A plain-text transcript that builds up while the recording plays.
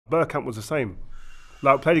Bergkamp was the same.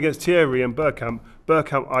 Like, played against Thierry and Bergkamp.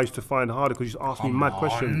 Bergkamp I used to find harder because he used to ask me mad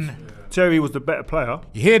questions. Yeah. Thierry was the better player.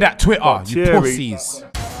 You hear that, Twitter, you Thierry, pussies.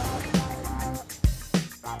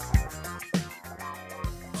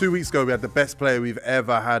 2 weeks ago, we had the best player we've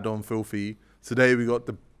ever had on Filthy. Today, we got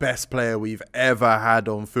the best player we've ever had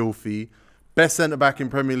on Filthy. Best centre-back in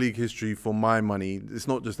Premier League history for my money. It's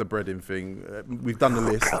not just a breading thing. We've done the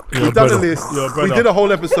list. We've done the list. We did a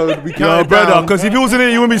whole episode. We counted down. Because if he wasn't here,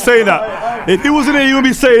 you wouldn't be saying that. If he wasn't here, you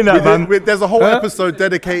wouldn't be saying that, man. There's a whole episode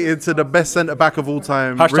dedicated to the best centre-back of all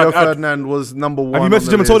time. Rio Ferdinand was number one. Have you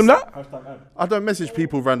messaged him and told him that? I don't message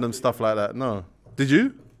people random stuff like that, no. Did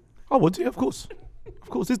you? I would, yeah, of course. Of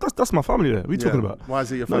course, that's my family there. What are you talking about? Why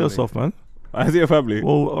is it your family? Know yourself, man. Why is it your family?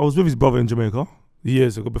 Well, I was with his brother in Jamaica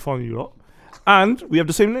years ago before I knew you lot. And we have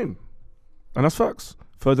the same name. And that's facts.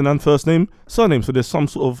 Ferdinand, first name, surname. So there's some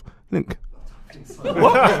sort of link. What?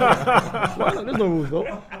 Well, there's no rules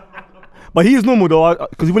though. But he is normal though,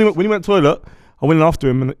 because when he went to the toilet, I went in after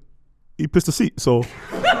him and he pissed the seat, so.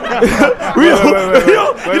 You're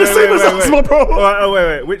the same as us, my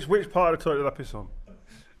bro. Wait. Which part of the toilet did I piss on?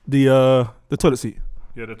 The toilet seat.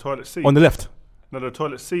 Yeah, the toilet seat. On the left. No, the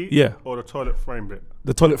toilet seat? Yeah. Or the toilet frame bit?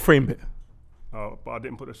 The toilet frame bit. Oh, but I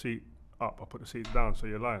didn't put the seat up, I put the seat down, so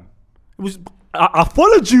you're lying. It was. I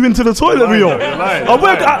followed you into the toilet, Rio. You're lying.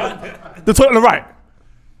 The toilet on the right.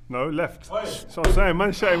 No, left. So I'm saying,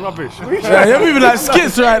 man, shouting rubbish. Yeah, you're moving like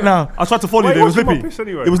Skits right now. I tried to follow you, it was Lippy.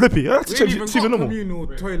 Anyway. It was Lippy. Yeah, we even got communal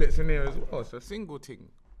toilets in here as well. It's a single thing.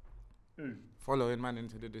 Following man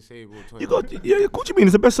into the disabled toilet. You got, yeah, what do you mean?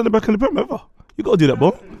 It's the best centre back in the Premier ever. You got to do that,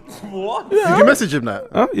 bro. What? Yeah. Did you message him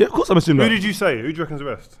that? Yeah, of course I messaged him that. Who did you say? Who do you reckon's the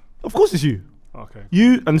best? Of course it's you. Okay.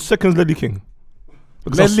 You and second's Ledley King.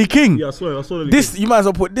 Ledley King? Yeah, I saw Ledley this, King. You might as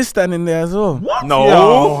well put this stand in there as well. What? No.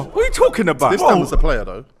 Yo. What are you talking about? This stand was a player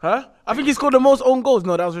though. Huh? I think he scored the most own goals.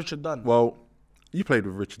 No, that was Richard Dunn. Well, you played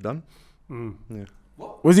with Richard Dunn. Yeah.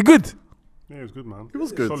 What? Was he good? Yeah, he was good, man. He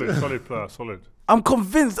was good. Solid player, solid. I'm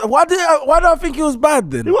convinced. Why do I think he was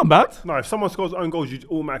bad then? He wasn't bad. No, if someone scores own goals, you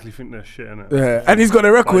automatically think they're shit, innit? Yeah, and he's got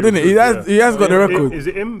the record, innit? He has got the record. Is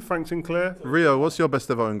it him, Frank Sinclair? Rio, what's your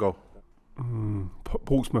best ever own goal?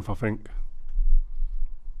 Portsmouth, I think.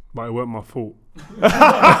 But it weren't my fault.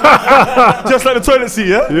 Just like the toilet seat,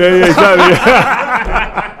 yeah? Yeah,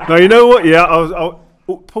 exactly. No, you know what? Yeah, I was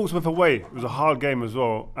Portsmouth away. It was a hard game as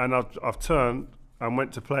well, and I've turned and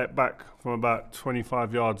went to play it back from about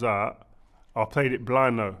 25 yards out. I played it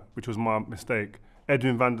blind though, which was my mistake.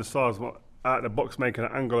 Edwin van der Sar's out the box making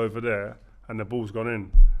an angle over there, and the ball's gone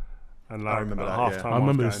in. And like, I remember at half time, I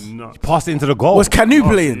remember this. Nuts. You passed it into the goal. Was Canu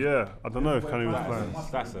playing? Yeah, I don't know if Canu was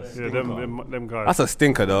playing. Them guys. That's a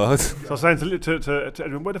stinker though. So I was saying to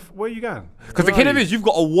Edwin, where are you going? Because the kid is, you've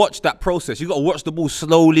got to watch that process. You've got to watch the ball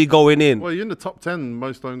slowly going in. Well, you're in the top 10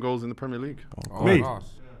 most own goals in the Premier League. Me? Gosh.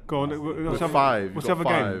 Go on. What's five. What's the other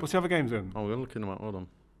game? What's the other games then? Oh, we're looking at hold on.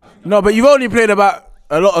 No, but you've only played about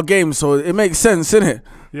a lot of games, so it makes sense, innit?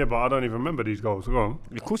 Yeah, but I don't even remember these goals. Go on.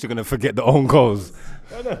 Of course you're going to forget the own goals.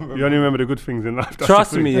 You only remember the good things in life.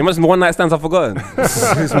 Trust me, it must be one night stands I've forgotten.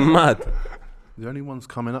 It's mad. The only ones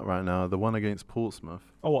coming up right now are the one against Portsmouth.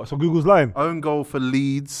 Oh, what? So Google's lying? Own goal for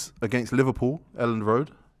Leeds against Liverpool, Elland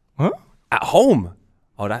Road. Huh? At home?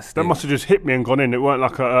 Oh, that's that must have just hit me and gone in. It weren't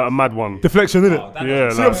like a mad one. Deflection, innit?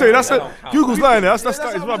 Yeah. See what I'm saying? That's it. Google's lying there.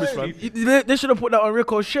 That is rubbish, man. They should have put that on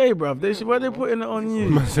Ricochet, bruv. Why are they putting it on you?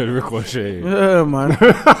 Man said Ricochet. Yeah, man.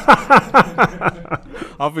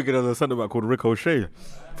 I'm thinking of a centre back called Ricochet. I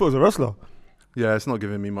thought it was a wrestler. Yeah, it's not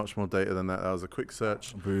giving me much more data than that. That was a quick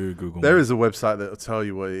search. Google. There is a website that will tell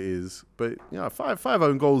you what it is. But, you know, five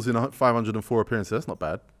own goals in 504 appearances. That's not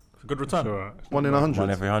bad. Good return. Sure, 1 in 100. 1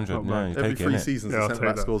 every 100. Yeah, every 3 seasons, the centre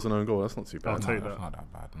back that. scores an own goal. That's not too bad. I'll take that. Not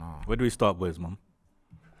that bad, no. Where do we start, boys, man?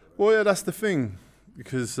 Well, yeah, that's the thing.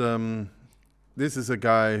 Because this is a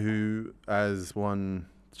guy who has won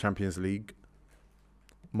Champions League,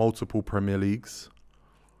 multiple Premier Leagues.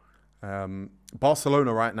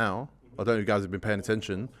 Barcelona right now, I don't know if you guys have been paying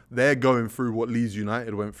attention, they're going through what Leeds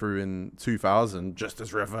United went through in 2000, just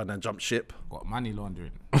as Rio Ferdinand jumped ship. Got money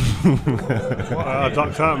laundering.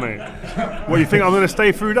 Ducked out, mate. What, you think I'm going to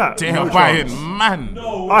stay through that? Damn, buying, man.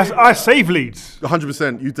 I save Leeds.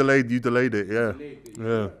 100%. You delayed it, yeah.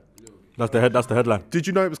 Yeah. That's the headline. Did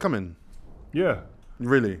you know it was coming? Yeah.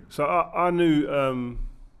 Really? So I knew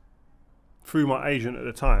through my agent at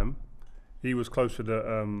the time, he was close to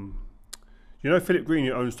the, you know Philip Green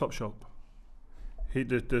who owns Topshop? The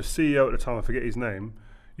CEO at the time, I forget his name,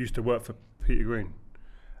 used to work for Peter Green.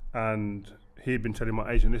 And he'd been telling my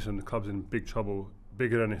agent, listen, the club's in big trouble,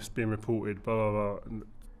 bigger than it's been reported, blah, blah, blah.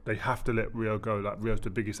 they have to let Rio go. Like Rio's the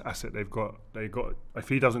biggest asset they've got. If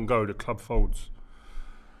he doesn't go, the club folds.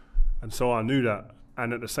 And so I knew that.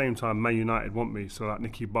 And at the same time, Man United want me. So like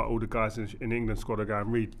Nicky Butt, all the guys in the England squad are going,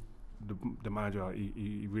 Reed, the manager,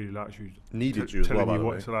 he really likes you. Needed you as well, by the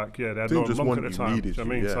way. Like, yeah, they had Didn't just long want at the you, time. needed You know you.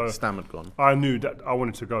 what I mean? Yeah, So stammered gone. I knew that I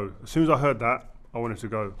wanted to go. As soon as I heard that, I wanted to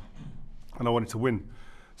go. And I wanted to win.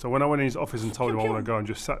 So when I went in his office and told him I want to go and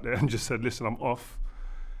just sat there and just said, listen, I'm off.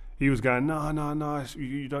 He was going, no,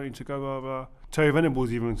 you don't need to go, blah, blah. Terry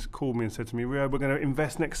Venables even called me and said to me, Rio, we're going to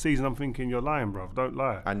invest next season. I'm thinking, you're lying, bruv. Don't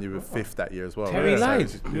lie. And you were 5th that year as well. Terry lied.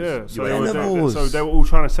 Yeah. So Venables. they were all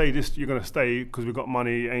trying to say this, you're going to stay because we've got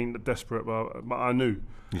money, ain't desperate. But I knew.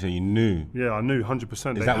 You say you knew? Yeah, I knew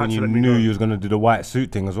 100%. Is that when you knew you was going to do the white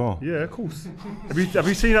suit thing as well? Yeah, of course. have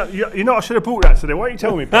you seen that? You know, I should have bought that today. Why don't you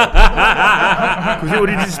tell me? Because it would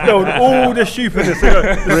have dispelled all the stupidness.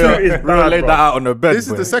 The suit is bad, laid that out on the bed. This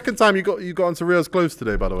is the second time you got onto Rio's clothes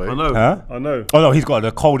today, by the way. I know. Huh? I know. Oh no, he's got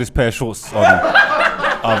the coldest pair of shorts on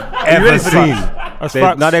I've ever seen.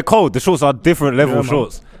 They're cold. The shorts are different level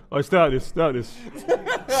shorts. Oh, stay out of this. Stay out of this.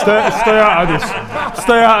 Stay out of this.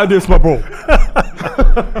 Stay out of this, my bro.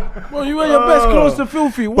 Well, you wear your best clothes to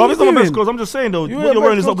filthy. What But are it's you not my best doing? clothes. I'm just saying though, what you're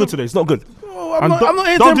wearing is not good today. It's not good. Oh, I'm not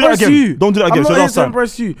here to don't do that impress again. you. Don't do that again. I'm So not here last to time.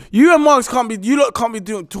 impress you. You and Margs can't be. You lot can't be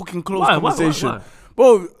talking close conversation. Why?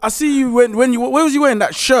 Bro, I see you when you. Where was you wearing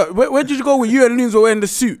that shirt? Where did you go with you and Loons were wearing the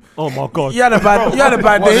suit? Oh my god. You had a bad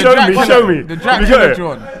day. Show me. The Have you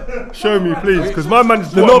got it? Show me, please, because my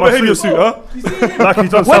man's The no behaviour suit, huh? Like he's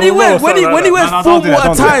done When he wears wears formal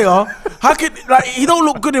attire, how can he don't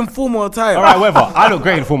look good in formal attire? All right, whatever. I look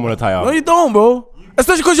great in formal attire. No, you don't, bro.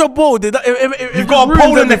 Especially because you're bald. You've got a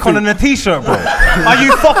polo neck on and a t-shirt, bro. Are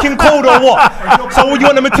you fucking cold or what? So when you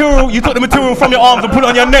want the material, you took the material from your arms and put it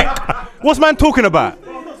on your neck. What's man talking about?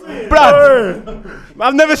 Blood.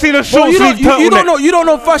 I've never seen a short sleeve turtleneck. You don't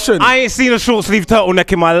know fashion. I ain't seen a short sleeve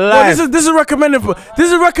turtleneck in my life. This is recommended.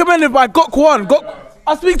 This is recommended by Gok Kwan.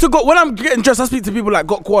 I speak to Gok when I'm getting dressed. I speak to people like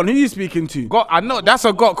Gok Kwan. Who are you speaking to? I know that's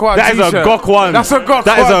a Gok Kwan. That is a Gok Kwan. That's a Gok Kwan.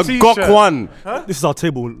 That is a Gok Kwan. Huh? This is our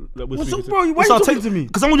table. That we're What's up, speaking bro? to. Why are you talking to me?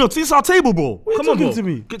 Because I'm on your. This is our table, bro. Why Come you on, talking bro. to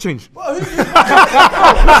me? Get changed. Bro, let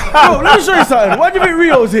me show you something. Why do you think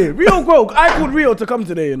Rio's here? Rio, bro. I called Rio to come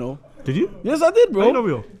today. You know. Did you? Yes, I did, bro. How you know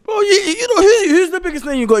Rio? Bro, you know who's the biggest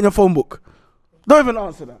name you got in your phone book? Don't even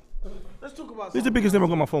answer that. Let's talk about. Who's the biggest name I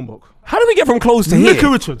got on my phone book? How do we get from close to here? Mickey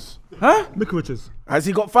Richards. Huh? Mickey Richards. Has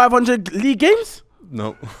he got 500 league games?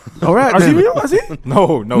 No. All right. Has he real? Has he?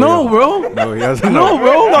 No, bro. No, he hasn't. No,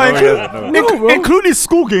 bro. No, bro. Including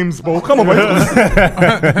school games, bro. Come on,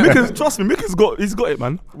 man. Trust me, he's got it,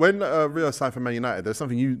 man. When Rio signed for Man United, there's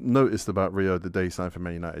something you noticed about Rio the day he signed for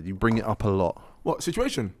Man United. You bring it up a lot. What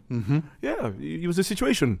situation? Mm-hmm. Yeah, it was a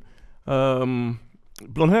situation. Blonde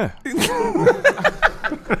hair.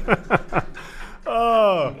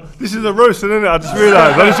 Oh, this is a roast, isn't it? I just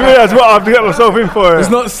realised what I have to get myself in for. It's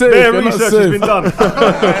not safe. Their research has been done.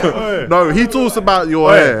 No, he talks about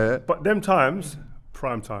your hair. But them times,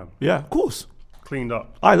 prime time. Yeah, of course. Cleaned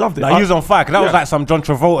up. I loved it. Like, he was on fire, 'cause that was like some John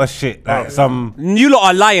Travolta shit. Like some. You lot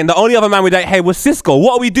are lying. The only other man with that hair was Cisco.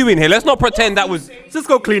 What are we doing here? Let's not pretend that was.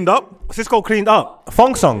 Cisco cleaned up. Cisco cleaned up.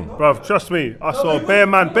 Fong song. Bruv, trust me. I saw Bear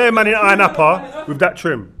Man in Iron Apple with that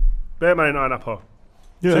trim. Bear Man in Iron Apple.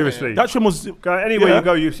 Yeah. Seriously. That trim was. Go anywhere you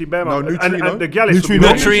go, you see Bear Man. No, Neutrino. And the Gallis.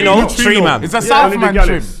 Neutrino, tree man. It's a Southman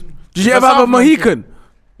trim. Did you ever have a Mohican?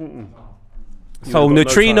 So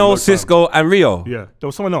Neutrino, Cisco, and Rio. Yeah, there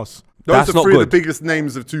was someone else. Those That's are not three good. of the biggest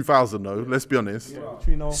names of 2000, though. Let's be honest.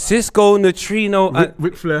 Cisco, Neutrino, and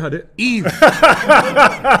Ric Flair had it. Eve.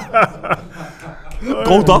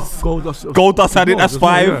 Goldust had it. That's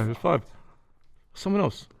five. Yeah, it's 5. Someone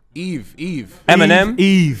else. Eve. Eminem.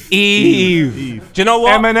 Eve. Do you know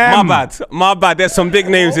what? Eminem. My bad. There's some big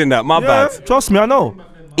names in that. My Yeah, bad. trust me, I know.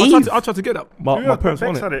 Eve. I tried to get that. My parents Bex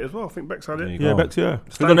wanted had it. it as well. I think Bex had it. Yeah, Bex, yeah.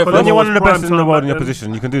 When you're one of the best in the Prime world in your time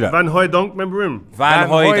position, you can do that. Van Hooydonk, remember him? Van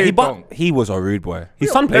Hooydonk. He was a rude boy.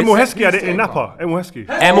 His son plays. Emil Heskey had it in Napa. Emil Heskey.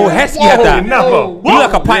 Emil Heskey had that. In Napa. He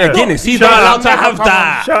like a pint of Guinness. He's not allowed to have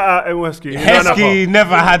that. Shout out Emil Heskey. Heskey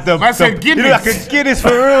never had the. I said You look like Guinness. a Guinness for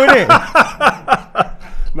real, innit?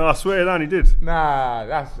 No, I swear down, he did. Nah,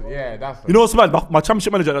 that's. You know what's mad? My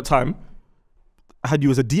championship manager at that time, I had you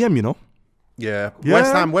as a DM, you know? Yeah.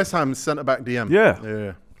 Yeah. West Ham centre back DM.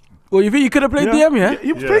 Yeah. Well, you think you could have played DM, yeah?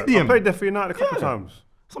 You played DM. I played there for United a couple of times.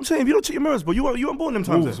 So I'm saying, if you don't check your mirrors, but you weren't born them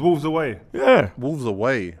times. Wolves away. Yeah. Wolves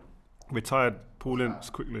away. Retired Paul Ince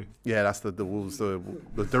quickly. Yeah, that's the Wolves, the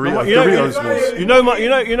Doritos Wolves.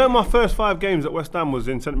 You know my first 5 games at West Ham was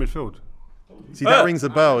in centre midfield. See, that rings a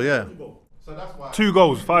bell, yeah. 2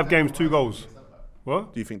 goals, 5 games, 2 goals.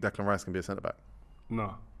 What? Do you think Declan Rice can be a centre back?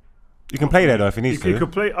 No. You can play there though if he needs to. He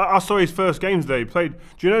could play. I saw his first games there. He played.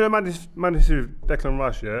 Do you know the madness of Declan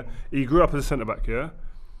Rice? Yeah, he grew up as a centre back. Yeah,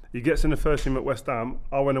 he gets in the first team at West Ham.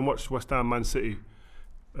 I went and watched West Ham Man City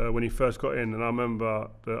when he first got in, and I remember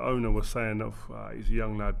the owner was saying, "He's a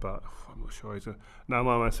young lad, but I'm not sure." Now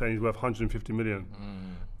my man's saying he's worth 150 million,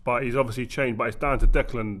 but he's obviously changed. But it's down to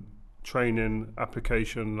Declan training,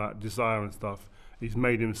 application, like desire and stuff. He's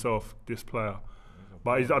made himself this player.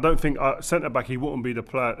 But I don't think centre back he wouldn't be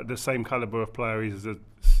the same calibre of player he's as a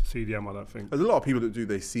CDM. I don't think. There's a lot of people that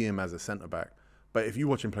they see him as a centre back, but if you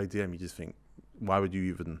watch him play DM, you just think, why would you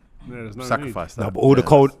even sacrifice that? No, but all the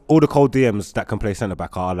cold DMs that can play centre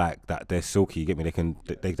back are like that. They're silky. You get me? They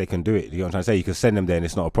can do it. You know what I'm trying to say? You can send them there and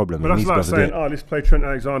it's not a problem. But that's like saying, let's play Trent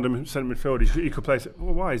Alexander centre midfield. He could play.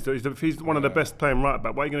 Well, why? If he's one of the best playing right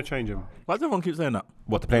back, why are you going to change him? Why does everyone keep saying that?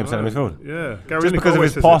 What, to play him centre midfield? Yeah, just because of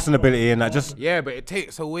his passing ability and that. Just but it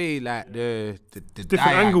takes away like the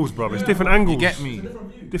different angles, bro. It's different angles. You get me?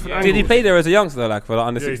 Different angles. Did he play there as a youngster, like for like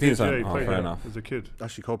under 16 something? Yeah, fair enough. As a kid,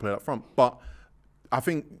 actually, Cole played up front, but I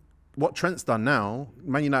think what Trent's done now,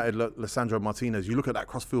 Man United, Lissandro Martinez, you look at that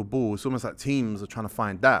cross-field ball, it's almost like teams are trying to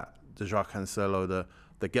find that. The Jacques Cancelo,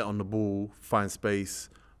 the get on the ball, find space,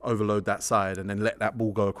 overload that side, and then let that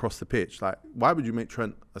ball go across the pitch. Like, why would you make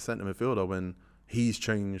Trent a centre midfielder when he's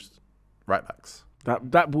changed right backs?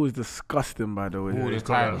 That ball is disgusting, by the way. It is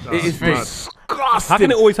disgusting. How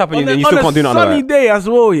can it always happen and you still can't do nothing? On a sunny day as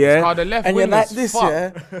well, yeah. The left and you're like this,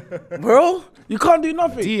 yeah, bro. You can't do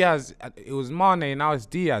nothing. Diaz, it was Mane, now it's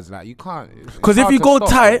Diaz. Like you can't. Because if you go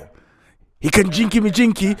tight, he can jinky me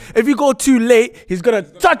jinky. If you go too late, he's gonna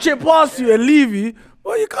touch it past you and leave you.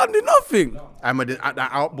 Well, you can't do nothing. And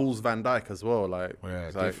that outballs Van Dijk as well. Like, yeah,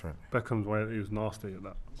 it's different. Beckham's way, he was nasty at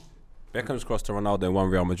that. Beckham's crossed to Ronaldo in one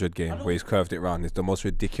Real Madrid game where he's curved it round. It's the most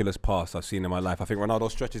ridiculous pass I've seen in my life. I think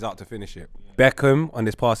Ronaldo stretches out to finish it. Beckham on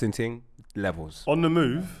this passing thing, levels. On the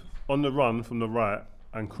move, on the run from the right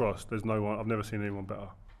and cross, there's no one. I've never seen anyone better.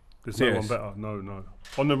 There's no one better. No.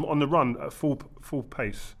 On the run at full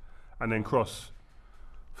pace and then cross.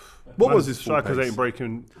 What was his strikers ain't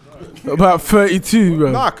breaking? About 32,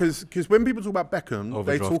 bro. Nah, because when people talk about Beckham,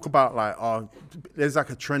 they talk about like, there's like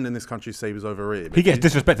a trend in this country to say he was overrated. He gets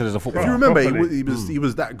disrespected as a footballer. If you remember, he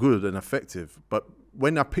was that good and effective. But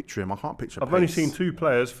when I picture him, I can't picture. I've only seen 2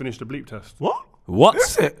 players finish the bleep test. What?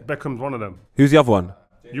 Is it? Beckham's one of them. Who's the other one?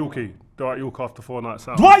 Dwight York after 4 nights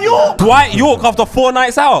out. Dwight York after 4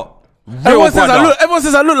 nights out. Everyone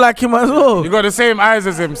says I look like him as well. You got the same eyes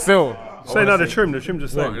as him still. Say no, the trim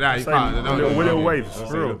just same. Nah, you can't. Little waves,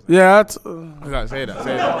 for real. Yeah. Say that.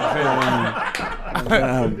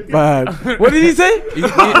 Bad. What did he say? Take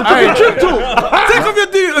off your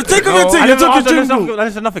thing. Take off your thing. You're talking trim.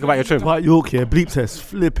 That's nothing about your trim. Dwight York, yeah, bleep test,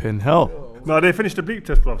 flipping hell. No, they finished the bleep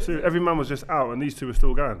test, bro. So every man was just out, and these 2 were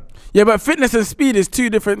still going. Yeah, but fitness and speed is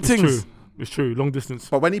 2 different things. It's true, long distance.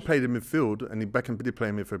 But when he played in midfield, and Beckham did play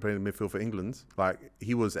in midfield, played in midfield for England, like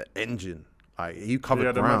he was an engine. Like he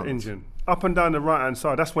covered ground. Engine. Up and down the right hand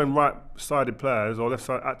side. That's when right-sided players or left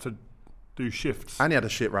side had to do shifts. And he had a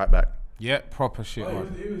shit right back. Yeah, proper shit,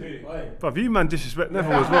 man. But you man disrespect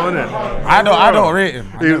Neville as well, innit? I don't rate him.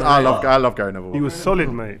 I love Gary Neville. He was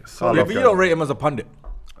solid, mate. Solid. Yeah, but you don't rate him as a pundit.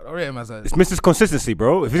 I don't rate him as a... It's Mr. Consistency,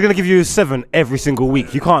 bro. If he's going to give you a 7 every single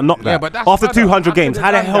week, you can't knock that. Yeah, but that's after 200 games, how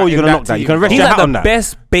the hell are you going to knock that? You can rest He's your like hat on the that.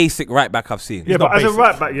 best basic right back I've seen. Yeah, but as a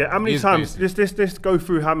right back, how many times? Let's go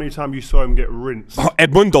through how many times you saw him get rinsed.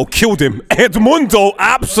 Edmundo killed him. Edmundo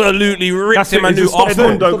absolutely ripped him and knew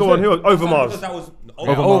Edmundo, go on, who else? Overmars.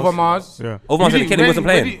 Overmars. Yeah. Overmars said Kenny wasn't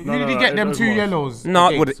playing. Who did he get them 2 yellows? No,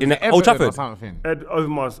 in Old Trafford.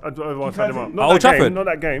 Overmars had him up. Old Trafford. Not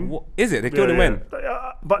that game. What is it? They killed him when?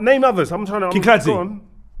 But name others. I'm trying to. Kinkladze.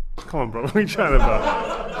 Come on, bro. What are you chatting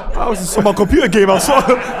about? I was on my computer game. I saw.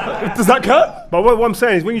 Does that count? But what I'm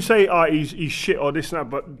saying is, when you say he's shit or this and that,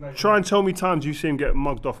 but try and tell me times you see him get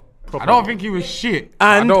mugged off. I don't think he was shit.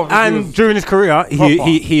 And during his career,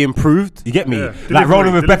 he improved. You get me? Yeah. Like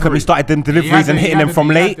rolling with Beckham, he started them deliveries and hitting them from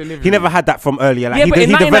late. He never had that from earlier. Like, Yeah, but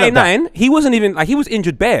in he developed that. 1999, he wasn't even like he was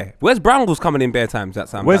injured bare. Wes Brown was coming in bare times that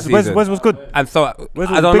time. Wes was good. And so Wes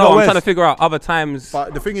was I don't big know. old I'm Wes. trying to figure out other times.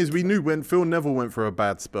 But the thing is, we knew when Phil Neville went for a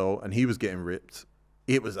bad spell and he was getting ripped,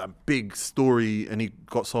 it was a big story and he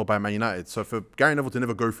got sold by Man United. So for Gary Neville to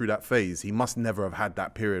never go through that phase, he must never have had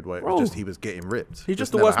that period where it was just he was getting ripped. He's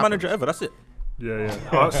just the worst manager ever, that's it.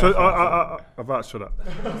 Yeah. So I vouch for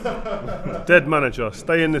that. Dead manager.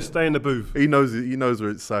 Stay in the booth. He knows where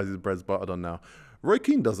his size his bread's buttered on now. Roy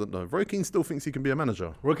Keane doesn't know. Roy Keane still thinks he can be a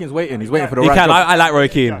manager. Roy Keane's waiting. He's waiting for the He right can. job. I like Roy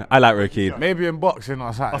Keane. I like Roy Keane. Maybe in boxing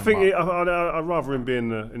or something. I think I'd rather him be in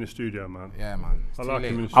the studio, man. Yeah, man. I like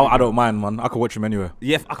him in the studio. I don't mind, man. I could watch him anywhere.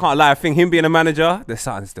 Yeah, I can't lie. I think him being a manager, there's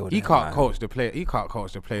something still there. He can't coach the player. He can't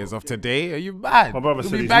coach the players of today. Are you mad? My brother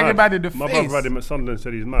said he's banging mad. in the My face. brother had him at Sunderland,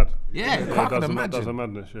 said he's mad. Yeah, I can imagine. Does a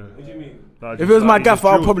madness, yeah. What do you mean? If it was my gaffer,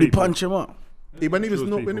 I'll probably punch him up. When he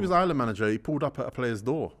was Ireland manager, he pulled up at a player's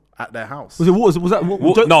door at their house. Was it Waters? Was that? No,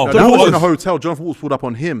 That was in a hotel. Jonathan Waters pulled up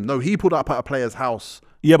on him. No, he pulled up at a player's house.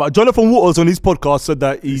 Yeah, but Jonathan Waters on his podcast said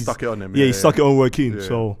that he stuck it on him. Yeah, he stuck it on Roy Keane. Yeah.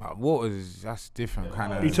 So Waters, that's different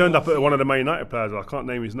kind of. He turned up at one of the Man United players. I can't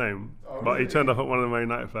name his name, but he turned up at one of the Man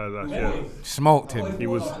United players. Yeah. Smoked him. He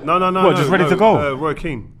was no. What, just ready to go? Roy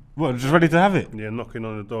Keane. What, just ready to have it? Yeah, knocking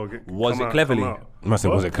on the door. Was it cleverly? Was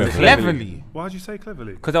it cleverly? Cleverly. Why did you say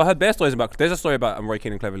cleverly? Because I heard bear stories about. There's a story about Roy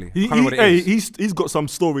Keane and Cleverly. He's got some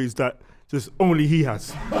stories that just only he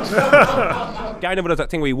has. Gary Neville does that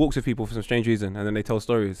thing where he walks with people for some strange reason, and then they tell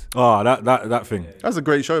stories. Oh, that thing. That's a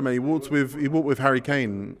great show, man. He walked with Harry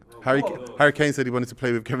Kane. Harry Kane said he wanted to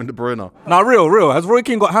play with Kevin De Bruyne. Now, real. Has Roy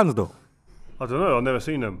Keane got hands though? I don't know. I've never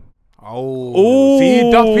seen them. Oh, see,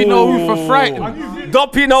 Duppy know who for frightened.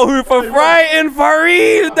 Duppy know who for frightened for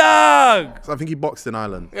real, dog. So I think he boxed in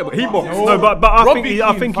Ireland. Yeah, but he boxed. No, but I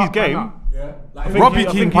think he's game. Robbie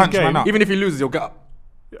Keane punch man up. Even if he loses, he'll get up.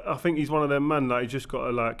 I think he's one of them man that you just got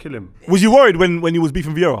to like kill him. Was you worried when he was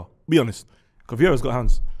beefing Vieira? Be honest, because Vieira's got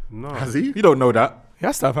hands. No, Has he? You don't know that. He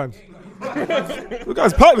has to have hands. the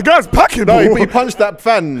guy's packing. No, bro. he punched that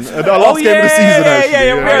fan at our last game of the season.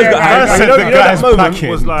 Yeah. The guy's packing.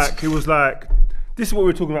 Was like he was like. This is what we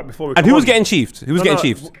were talking about before. And who was getting chiefed? Who was getting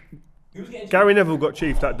chiefed? Gary Neville got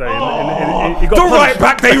chiefed that day. He got The right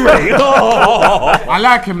back they rate. I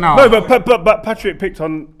like him now. No, but Patrick picked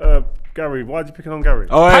on Gary. Why did you pick on Gary?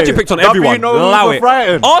 Oh, Patrick picked on Duppy everyone. know who Allow for it.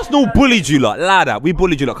 frightened. Arsenal bullied you lot. Allow that. We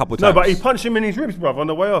bullied you lot a couple of times. No, but he punched him in his ribs, bruv, on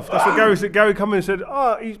the way off. That's what Gary said. Gary come in and said,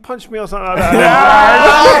 he punched me or something like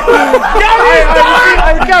that.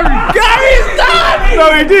 Gary's done.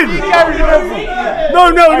 No, he did.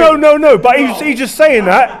 No. But he's just saying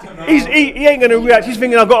that. He ain't going to react. He's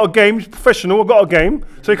thinking, I've got a game. He's professional. I've got a game.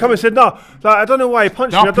 So he come and said, no. Like, I don't know why he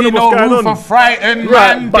punched me. I don't know what's going on. For frightened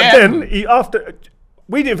Right, man. but then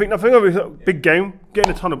we didn't think nothing of it. It was a big game. Get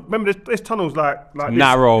in the tunnel. Remember, this tunnel's like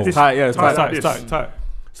narrow. This, Tight, yeah, it's tight, tight, like it's this. tight.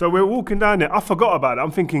 So we're walking down there. I forgot about it.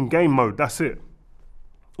 I'm thinking game mode. That's it.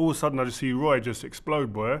 All of a sudden, I just see Roy just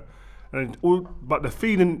explode, boy. But the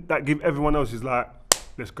feeling that give everyone else is like,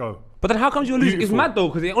 let's go. But then how comes you're losing? It's Beautiful. mad though,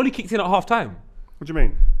 because it only kicked in at half time. What do you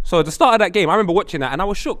mean? So at the start of that game, I remember watching that and I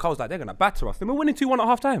was shook. I was like, they're going to batter us. Then we're winning 2-1 at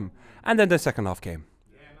half time. And then the second half came.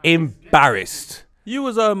 Embarrassed. You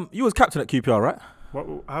was captain at QPR, right?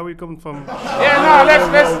 How we gone from? Yeah, no,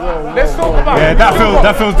 let's talk about Yeah, it.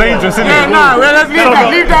 that feels dangerous, isn't Yeah, it? no, let's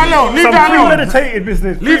leave that alone. Leave Some that alone. premeditated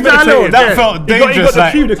business. Leave that alone. That felt dangerous.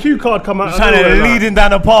 He got the cue card come out. Trying to lead him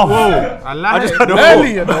down the path. I like it.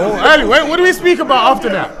 Early, you know. Early. Wait, what do we speak about after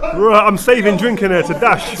that? Right, I'm saving drinking there to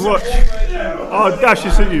Dash. Watch. Oh, Dash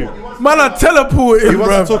is at you. Man, I teleported, He wants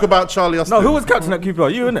bro. to talk about Charlie Austin. No, who was captain at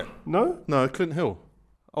QPR? You, innit? No? Clint Hill.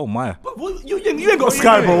 Oh, my. You ain't got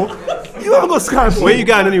Sky, bro. You haven't got Sky, bro. Where you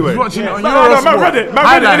going anyway? Watching it on No, man read it.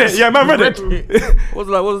 Man read it, innit? Yeah, man read it. What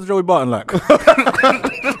was Joey Barton like?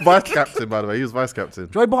 Vice captain, by the way. He was vice captain.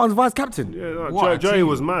 Joey Barton's vice captain. Yeah, no, What a Joey team.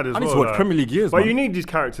 was mad as I well. need to watch like. Premier League years, But man. you need these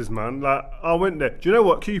characters, man. Like, I went there. Do you know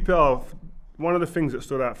what? QPR, one of the things that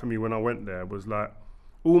stood out for me when I went there was like,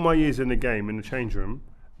 all my years in the game, in the change room,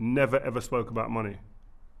 never ever spoke about money.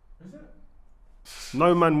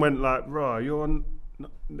 No man went like, right, you're on.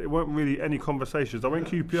 There weren't really any conversations. I went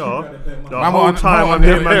QPR the whole time.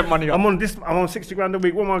 I'm on this. I'm on 60 grand a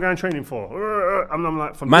week. What am I going training for? And I'm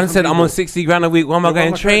like, Man said I'm on 60 grand a week. What am I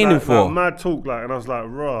going training for? Like, mad talk, like, and I was like,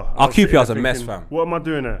 raw. Our QPR's a mess, fam. What am I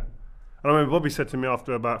doing there? And I remember Bobby said to me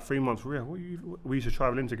after about 3 months, we used to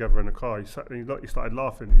travel in together in the car. He started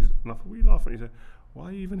laughing. And I thought, what are you laughing? He said, why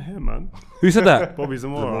are you even here, man? Who said that? Bobby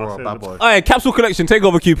Zamora. Bad boy. Hey, Capsule Collection, take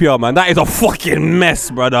over QPR, man. That is a fucking mess,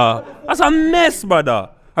 brother. That's a mess, brother.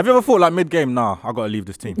 Have you ever thought, like, mid-game, nah, I got to leave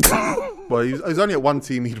this team? Well, he's only at one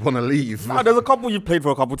team he'd want to leave. Nah, there's a couple you played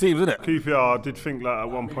for a couple teams, isn't it? QPR, I did think like at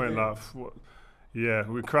one point, like,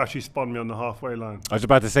 when Crash, he spun me on the halfway line. I was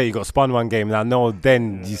about to say you got spun one game, and I know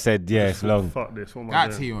then you said it's long. Fuck this. What am I That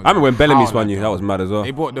doing? team. I remember when Bellamy spun you. That was mad as well.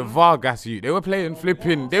 They bought the Vargas youth. They were playing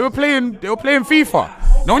flipping. They were playing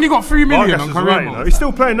FIFA. No one got 3 million Vargas on is career right, you know. mode. He's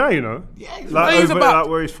still playing now, you know. Yeah, Like, he's over, about.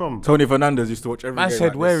 like where he's from. Tony Fernandez used to watch every Man game said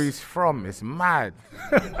like where this. he's from. It's mad.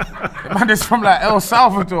 The man is from like El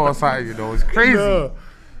Salvador or something. You know, it's crazy. No,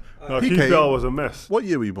 PK, QPR was a mess. What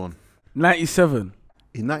year were you born? 97.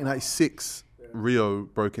 In 1996, Rio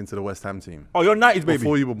broke into the West Ham team. Oh, you're 90s, baby.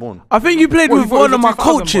 Before you were born. I think you played with one of my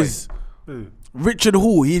 2000 coaches. Richard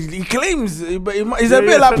Hall. He claims but he's a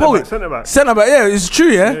bit like Poet. Centre back. Centre back, yeah, it's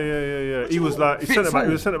true, yeah. Yeah. He was like centre back.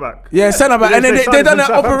 He was centre back. Yeah, centre back. And then they signed done him an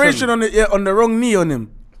from operation on the wrong knee on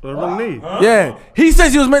him. The wrong knee. Yeah, he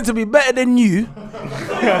says he was meant to be better than you. It's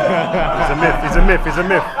a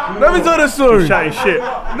myth. Let me tell the story. Chatting shit.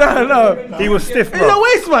 No. He was stiff, He's a bro.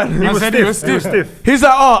 waste man. He was stiff. He's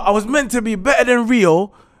like, I was meant to be better than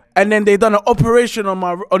Rio, and then they done an operation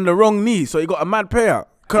on the wrong knee, so he got a mad payout.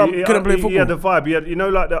 Couldn't play football. He had the vibe. He had, you know,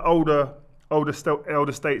 like the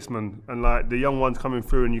elder statesman, and like the young ones coming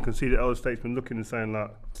through, and you can see the elder statesman looking and saying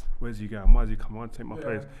like, "Where's he going? Why is he coming? Why take my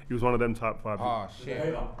place?" He was one of them type vibes. Oh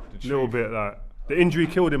shit. Little bit like the injury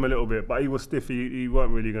killed him a little bit, but he was stiff. He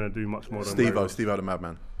weren't really going to do much more than Steve-O the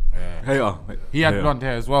madman. Hater. He had blonde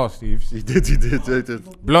hair as well, Steve. He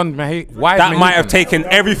did. Blonde, mate. Wise That might have taken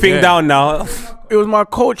everything down now. It was my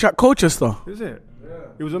coach at Colchester. Is it?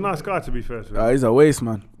 He was a nice guy, to be fair to him. He's a waste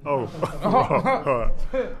man. Oh.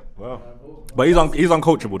 Well. But he's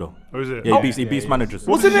uncoachable though. Oh, is it? Yeah, he beats managers.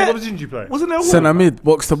 What position did you play? Wasn't there Centre mid,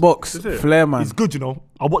 box to box, Is it? flair man. He's good, you know.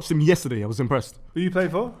 I watched him yesterday. I was impressed. Who you play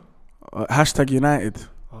for? Hashtag United.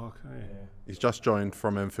 Okay. He's just joined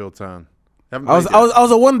from Enfield Town. I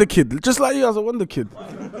was a wonder kid, just like you. I was a wonder kid,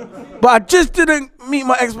 but I just didn't meet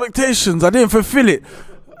my expectations. I didn't fulfill it.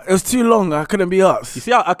 It was too long. I couldn't be asked. You see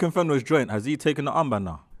how Akinfenwa's joint? Has he taken the armband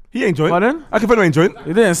now? He ain't joined. Pardon? I can find him ain't joined.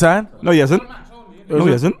 You didn't sign? No, he hasn't. No,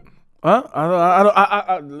 he hasn't. Huh?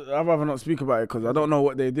 I'd rather not speak about it because I don't know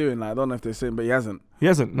what they're doing. Like, I don't know if they're saying, but he hasn't. He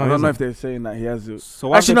hasn't. No, I he don't know if hasn't. they're saying that he has it.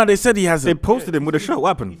 So Actually, no, they said he hasn't. They posted him with a shirt. What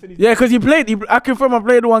happened? Yeah, because he played. I confirm I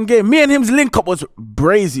played one game. Me and him's link up was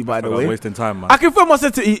brazy, by the I was way. wasting time, man. I confirm I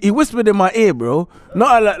said he whispered in my ear, bro.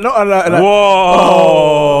 Not like.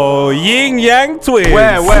 Whoa, yin yang twins.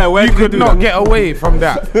 Where you could not get away from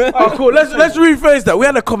that. Oh, cool. Let's rephrase that. We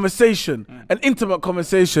had a conversation, an intimate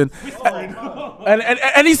conversation,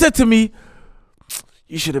 and he said to me,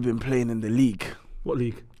 "You should have been playing in the league." What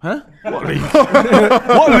league? Huh? What league?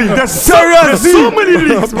 What league? There's so many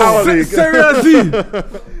leagues. Power League.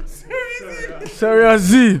 Serie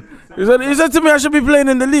Z. He said to me, I should be playing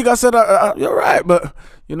in the league. I said, you're right, but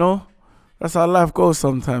you know, that's how life goes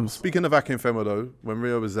sometimes. Speaking of Akinfenwa though, when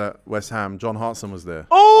Rio was at West Ham, John Hartson was there.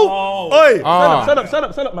 Oi! Ah. Stand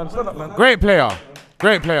up, man. Great player.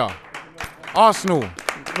 Arsenal.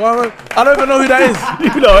 Well, I don't even know who that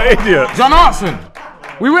is. You know, idiot. John Hartson.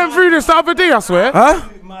 We went through this the other day, I swear. Huh?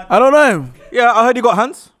 I don't know him. Yeah, I heard he got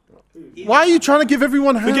hands. Why are you trying to give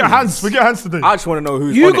everyone hands? We get hands today. I just want to know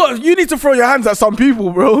who's on it. You need to throw your hands at some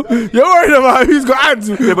people, bro. You're worried about who's got hands.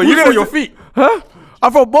 Yeah, but you throw your feet. Huh? I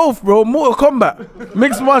throw both, bro. Mortal Kombat,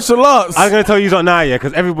 mixed martial arts. I'm gonna tell you something now, yeah,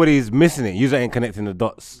 because everybody's missing it. You ain't connecting the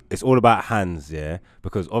dots. It's all about hands, yeah,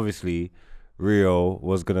 because obviously Rio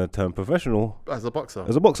was gonna turn professional As a boxer.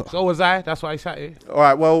 So was I. That's why I sat here. All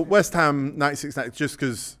right, well, West Ham 96, just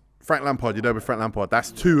because Frank Lampard, you know, with Frank Lampard,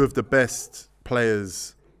 that's two of the best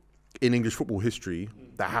players in English football history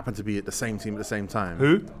that happen to be at the same team at the same time.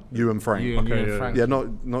 Who? You and Frank. You and Frank. Yeah,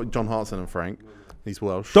 not John Hartson and Frank. He's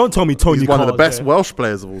Welsh. Don't tell me Tony He's Carr. one of the best Welsh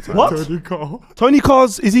players of all time. What? Tony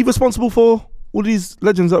Carr's, is he responsible for all these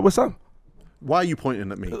legends at West Ham? Why are you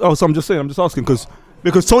pointing at me? Oh, so I'm just saying, I'm just asking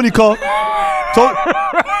because Tony Carr,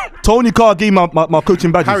 Tony Carr gave my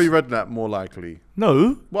coaching badges. Harry Redknapp, more likely.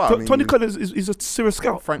 No, Well, I mean, Tony Carr is a serious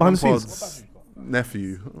scout Frank behind the scenes. Lampard's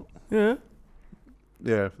nephew. Yeah.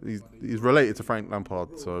 Yeah, he's related to Frank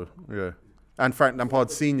Lampard, so yeah. And Frank Lampard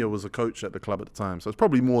Senior was a coach at the club at the time, so it's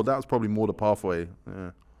probably more. That was probably more the pathway.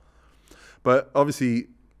 Yeah. But obviously,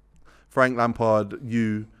 Frank Lampard,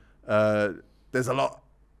 there's a lot.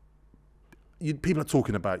 People are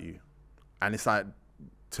talking about you, and it's like,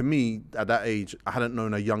 to me at that age, I hadn't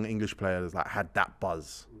known a young English player that's like had that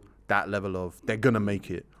buzz, that level of they're gonna make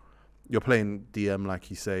it. You're playing DM, like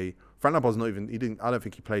you say. Frank Lampard's not even. I don't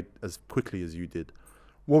think he played as quickly as you did.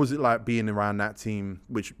 What was it like being around that team?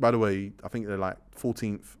 Which, by the way, I think they're like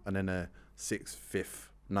 14th and then they're 6th, 5th,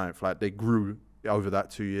 9th. Like they grew over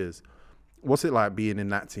that 2 years. What's it like being in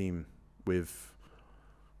that team with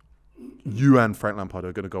you and Frank Lampard, who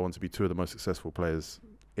are going to go on to be two of the most successful players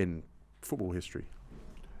in football history?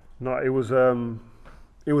 No, it was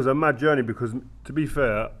a mad journey because, to be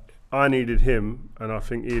fair, I needed him, and I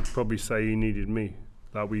think he'd probably say he needed me.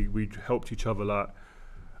 Like we helped each other. Like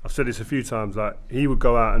I've said this a few times. Like he would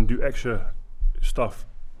go out and do extra stuff,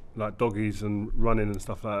 like doggies and running and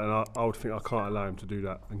stuff like that. And I would think I can't allow him to do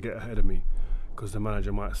that and get ahead of me, because the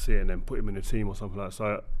manager might see it and then put him in the team or something like that.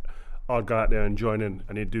 So I'd go out there and join in,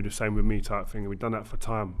 and he'd do the same with me, type thing. And we'd done that for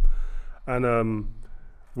time. And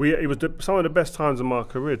it was some of the best times of my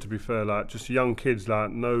career, to be fair. Like just young kids,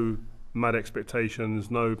 like no mad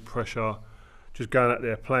expectations, no pressure, just going out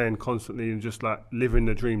there playing constantly and just like living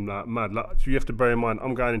the dream like mad. Like so you have to bear in mind,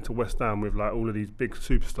 I'm going into West Ham with like all of these big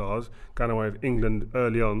superstars, going away with England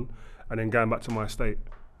early on, and then going back to my estate,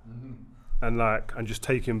 and just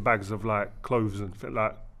taking bags of like clothes and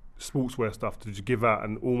like sportswear stuff to just give out,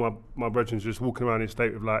 and all my brethren just walking around the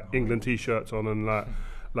estate with like England t-shirts on and like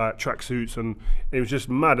tracksuits, and it was just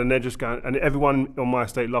mad. And they're just going, and everyone on my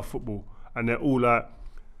estate love football, and they're all like,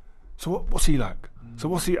 so what's he like? So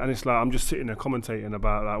what's he? And it's like I'm just sitting there commentating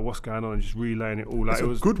about like what's going on and just relaying it all. Like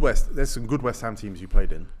There's some good West Ham teams you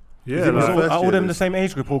played in. Yeah, are all them the same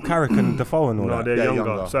age group, all Carrick and Defoe and all that? No, they're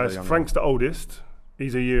younger. So it's Frank's the oldest.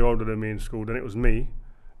 He's a year older than me in school. Then it was me.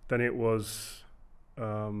 Then it was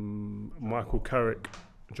Michael Carrick,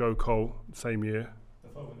 Joe Cole, same year.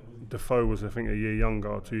 Defoe was, I think, a year younger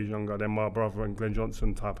or 2 years younger. Then my brother and Glenn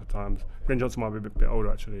Johnson type of times. Glenn Johnson might be a bit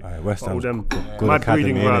older actually. West Ham's them good mad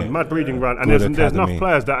academy, breeding round. And there's enough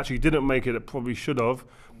players that actually didn't make it that probably should have,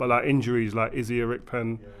 but like injuries like Izzy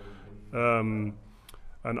Rickpen,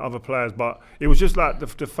 and other players. But it was just like the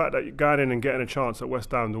fact that going in and getting a chance at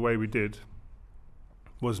West Ham the way we did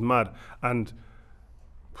was mad. And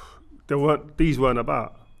these weren't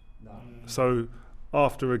about. So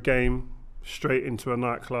after a game, straight into a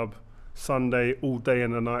nightclub, Sunday, all day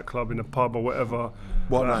in a nightclub, in a pub or whatever.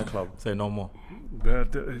 What nightclub? Say no more.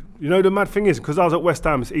 You know the mad thing is, because I was at West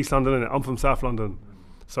Ham, it's East London, innit? I'm from South London.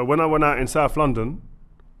 So when I went out in South London,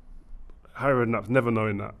 Harry Redknapp's never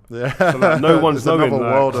knowing that. Yeah. So like, no one's knowing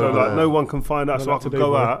that. So like, there. no one can find out. So I could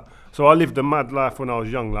go out. So I lived a mad life when I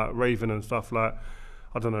was young, like raving and stuff. Like,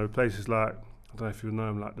 I don't know, places like, I don't know if you know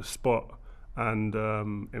them, like The Spot and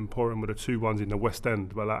Emporium were the two ones in the West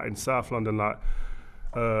End. But like in South London, like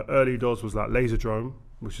early doors was like Laserdrome,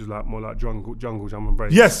 which is like more like jungle jam and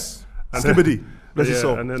break. Yes, and Skibbity. Bless his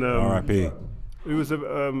soul. And then R.I.P. It was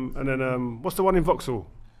and then what's the one in Vauxhall?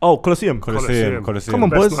 Oh, Colosseum. Come on,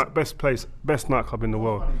 boys. Best nightclub in the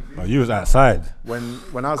world. Oh, you was outside. When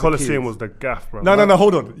I was Colosseum a kid, was the gaff, bro. No,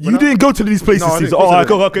 hold on. You didn't go to these places. No, I didn't Caesar.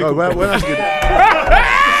 go to Okay, them. okay, No, cool. when I was a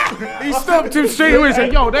kid, He stopped him straight away and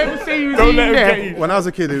said, yo, they ever say you was Don't eating let him there? get you. when I was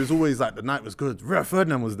a kid, it was always like the night was good. Rio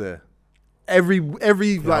Ferdinand was there. Every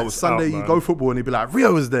like was Sunday out, you man. go football and he'd be like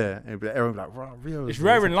Rio was there, and everyone would be like Rio. It's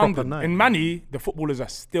rare in London. In Manny, the footballers are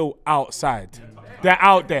still outside. They're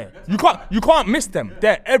out there. You can't miss them.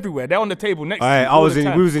 They're everywhere. They're on the table next to you. I was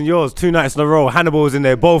in. We was in yours 2 nights in a row. Hannibal was in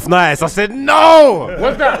there both nights. I said no.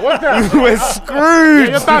 What's that? We're screwed.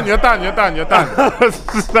 You're done. You're done.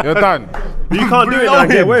 But you can't do it now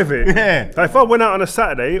and get away with it. Yeah. Like if I went out on a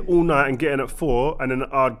Saturday all night and get in at 4, and then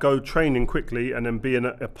I'd go training quickly and then be in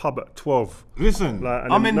a pub at 12. Listen, Like,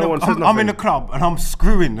 and I'm then in no one says I'm in the nothing. club and I'm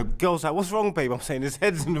screwing. The girl's like, "What's wrong, babe?" I'm saying his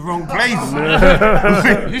head's in the wrong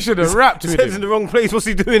place. You should have rapped His with head's in him. the wrong place. What's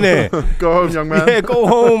he doing there? Go home, young man. Yeah, go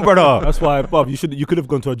home, brother. That's why, Bob, you could have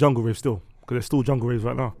gone to a jungle rave still, because there's still jungle raves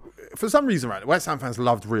right now. For some reason, right, West Ham fans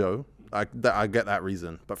loved Rio. I get that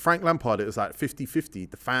reason. But Frank Lampard, it was like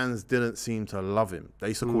 50-50. The fans didn't seem to love him. They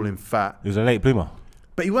used to call him fat. He was a late bloomer.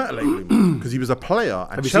 But he weren't a late bloomer because he was a player.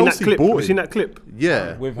 And Have you seen that Chelsea clip? bought Have you him. seen that clip?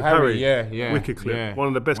 Yeah. With Harry, yeah. Wicked clip. Yeah. One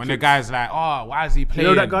of the best When clips. the guy's like, oh, why is he You playing? know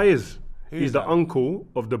who that guy is? He's is the that? uncle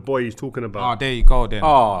of the boy he's talking Oh, about. there you go then.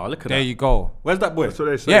 Oh, look at There that. you go. Where's that boy? That's what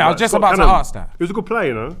they say. Yeah, I Like, was just Scott about to Cannon. ask that. He was a good player,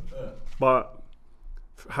 you know. But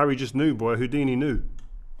Harry just knew, boy. Houdini knew.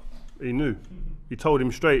 He knew. He told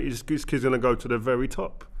him straight, this kid's going to go to the very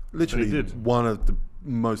top. Literally And he did. one of the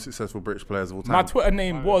most successful British players of all time. My Twitter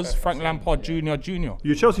name was Frank Lampard Jr.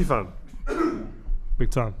 You a Chelsea fan?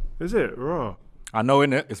 Big time. Is it? Raw. I know,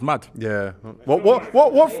 innit? It's mad. Yeah. What?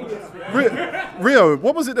 Rio,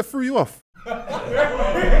 what was it that threw you off?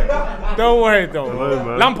 Don't worry, though.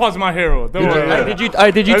 man. Lampard's my hero. Don't worry.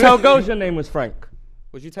 Did you tell girls your name was Frank?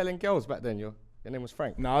 Was you telling girls back then your name was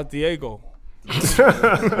Frank? Nah, Diego.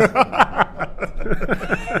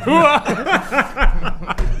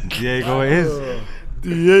 Diego it is.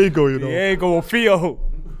 Diego, you know. Diego Fio.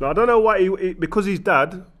 Now, I don't know why because his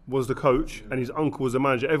dad was the coach and his uncle was the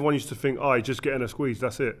manager. Everyone used to think, he's just getting a squeeze.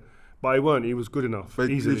 That's it. But he weren't. He was good enough. But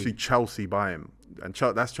Easily. literally Chelsea buy him, and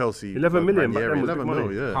that's Chelsea. 11 million back Yeah, then was 11 big mil.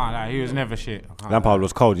 money. Yeah. Can't lie, he was never shit. Lampard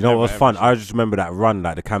was cold. You know what was fun? I just remember that run,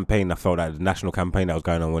 like the campaign. I felt like the national campaign that was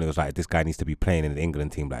going on when it was like, this guy needs to be playing in the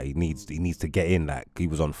England team. Like he needs to get in. Like he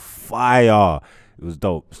was on fire. It was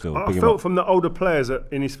dope. Still, I big him felt up. from the older players,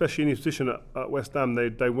 especially in his position at West Ham,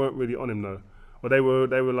 they weren't really on him though. Or they were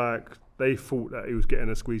like, they thought that he was getting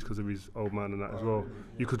a squeeze because of his old man and that as well.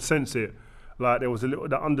 You could sense it. Like there was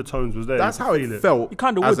the undertones was there. That's how it felt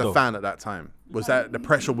as a fan at that time. Was that the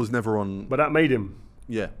pressure was never on? But that made him.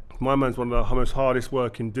 Yeah. My man's one of the most hardest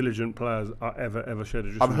working, diligent players I ever shared a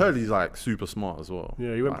dressing I've heard he's like super smart as well.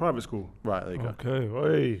 Yeah, he went private school. Right, there you go. Okay,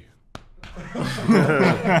 hey.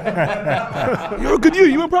 You're a good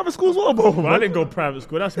you went private school as well, bro. I didn't go private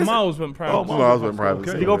school. That's Miles went private school. Miles went private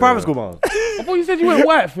school. You go private school, man. I thought you said you went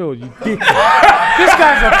Whitefield, you dick. This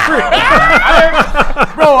guy's a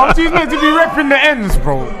prick. Bro, he's meant to be repping the ends,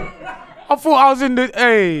 bro. I thought I was in the...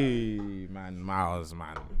 Hey, man, Miles,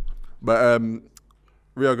 man. But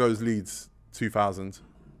Rio goes Leeds 2000.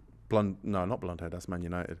 No, not blonde hair, that's Man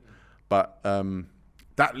United. But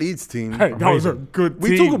that Leeds team... Hey, that was a good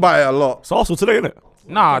team. We talk about it a lot. It's Arsenal today, isn't it?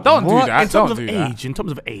 Nah, don't do that. In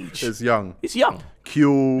terms of age, It's young. It's young.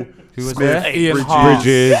 Q, was Smith, there? Ian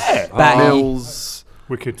Bridges, Hart. Mills.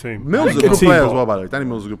 Wicked team. Mills is a good player as well, by the way. Danny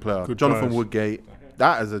Mills is a good player. Good Jonathan players. Woodgate.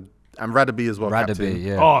 That is and Radaby as well, captain.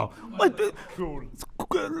 yeah. Oh,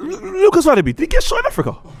 Lucas Radaby, did he get shot in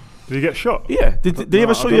Africa? Did he get shot? Yeah. Did he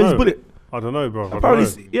ever show you his bullet? I don't know, bro.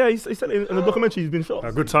 Apparently, he said in the documentary he's been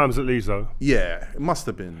shot. Good times at Leeds, though. Yeah, it must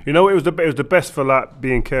have been. You know, it was the best for like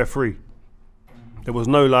being carefree. There was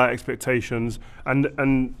no like expectations,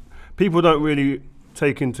 and people don't really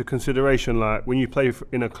take into consideration like when you play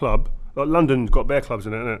in a club. Like London's got bare clubs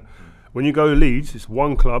in it, innit? When you go to Leeds, it's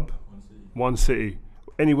one club, one city.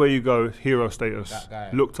 Anywhere you go, hero status,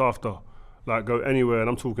 looked after. Like go anywhere, and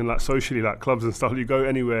I'm talking like socially, like clubs and stuff. You go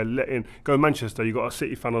anywhere, let in. Go Manchester, you got a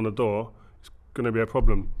City fan on the door. It's gonna be a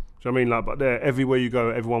problem. Do you know what I mean? Like, but there, everywhere you go,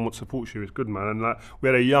 everyone wants to support you. It's good, man. And like, we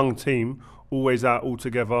had a young team, always out all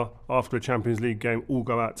together after a Champions League game. All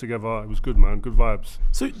go out together. It was good, man. Good vibes.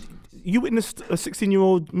 So you witnessed a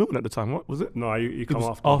 16-year-old Milton at the time, what was it? No, you come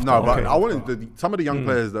after. No, but okay. I wanted some of the young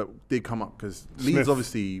players that did come up because Leeds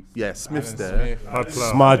obviously, Smith's there.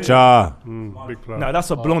 Smarter. Big player. No, that's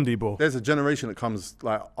a blondie, bro. There's a generation that comes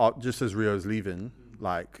like just as Rio's leaving,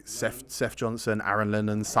 like Seth Johnson, Aaron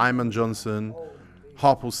Lennon, Simon Johnson,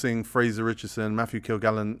 Harpal Singh, Fraser Richardson, Matthew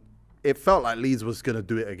Kilgallen. It felt like Leeds was gonna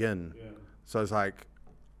do it again. Yeah. So it's like,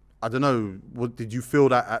 I don't know. Did you feel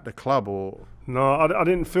that at the club or? No, I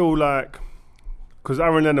didn't feel like, because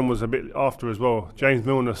Aaron Lennon was a bit after as well. James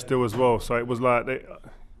Milner still as well. So it was like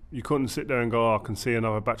you couldn't sit there and go, I can see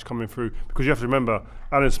another batch coming through, because you have to remember,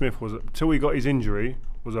 Alan Smith was, till he got his injury,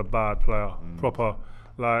 was a bad player, proper.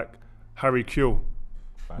 Like Harry Kewell,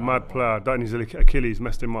 mad player. That his Achilles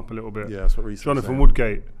messed him up a little bit. Yeah, that's what Reece Jonathan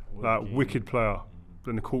Woodgate, like wicked player.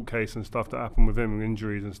 In the court case and stuff that happened with him, and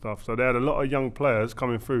injuries and stuff. So they had a lot of young players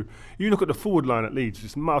coming through. You look at the forward line at Leeds.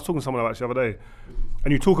 I was talking to someone about it the other day,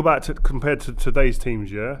 and you talk about it compared to today's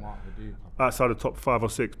teams, outside the top 5 or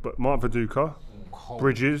 6. But Mark Viduka,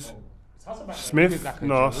 Bridges, Smith,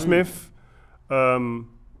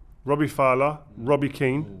 Robbie Fowler, Robbie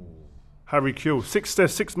Keane, Harry Kewell.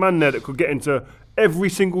 There's 6 man there that could get into every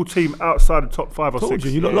single team outside the top 5 or 6. Told you,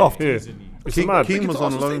 you lot laughed. Here. Keane was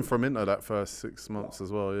on loan from Inter that first 6 months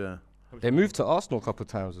as well, yeah. They moved to Arsenal a couple of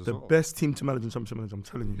times as well. The best team to manage in Championship Manager, I'm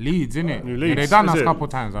telling you. Leeds, innit? Leeds, Yeah, they done is us a it? couple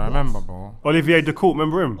times, I remember, bro. Olivier Decourt,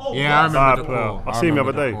 remember him? Yeah, I remember player. I seen him the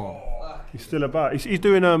other day. He's still about. He's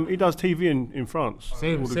doing. He does TV in France.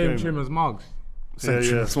 Same trim as Margs.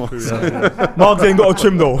 Yeah. Margs ain't got a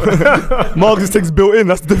trim though. Margs' thing's built in,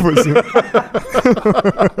 that's the difference.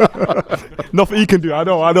 Nothing he can do, I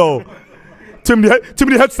know. Too many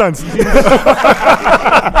headstands. Did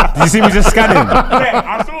you see me just scanning?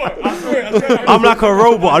 I saw it. I'm like a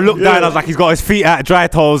robot. I looked down. I was like, he's got his feet out, dry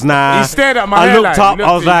toes now. He stared at my I hairline. looked up.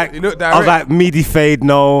 I was like, midi fade.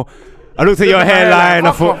 No. I looked at your hairline.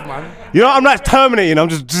 I thought, you know, I'm like terminating. I'm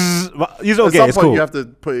just. You don't get it. It's cool. You have to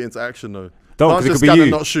put it into action though. Don't, Can't because it just could be scan you.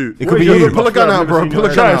 and not shoot. It could be you. Pull a gun out, bro. Pull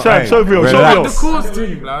a gun out. Show Rio. The course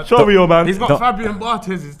team, lad. Show Rio, man. He's got Fabian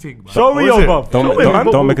Barthez' team, man. Show Rio, bro.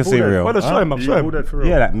 Don't make a scene, Rio. Why not show him, show him.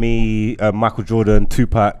 Yeah, like me, Michael Jordan,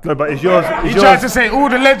 Tupac. No, but it's yours. He tried to say all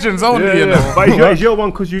the legends only, you know. But is your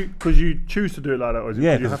one because you choose to do it like that, or is it?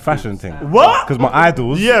 Yeah, it's a fashion thing. What? Because my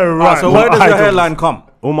idols. Yeah, right. So where does your hairline come?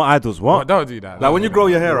 All my idols. What? Don't do that. Like when you grow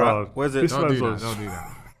your hair out, where's it? Don't do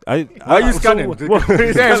that. Why are you scanning?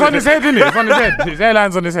 Yeah, it's on his head, isn't it? It's on his head. His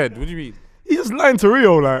hairline's on his head. What do you mean? He's just lying to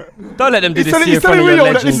Rio, like. Don't let them do this He's in front telling of your Rio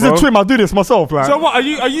that legend, this is bro. a trim, I'll do this myself, like. So what, are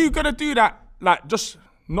you gonna do that, like, just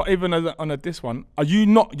not even on a this one? You're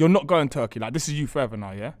not going Turkey, like, this is you forever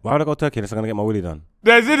now, yeah? Why would I go Turkey unless I'm going to get my willy done?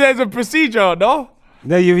 There's a procedure, no?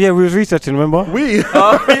 No, we was researching, remember? We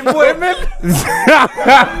brought him in.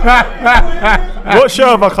 What show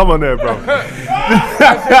have I come on there, bro?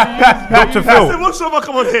 Dr. Phil. What show have I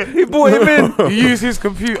come on here? He brought him in. He used his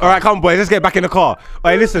computer. All right, come on, boys. Let's get back in the car.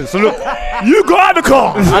 All right, listen. So look, You got out the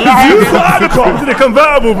car. You got out the car. To the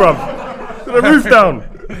convertible, bro. To the roof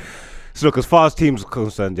down. so look. As far as teams are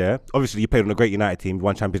concerned, yeah. Obviously, you played on a great United team,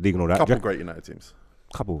 won Champions League and all that. couple great United teams.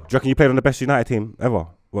 Couple. Do you reckon you played on the best United team ever?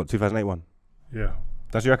 What, 2008 one? Yeah.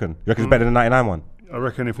 That's you reckon? You reckon it's better than 99 one? I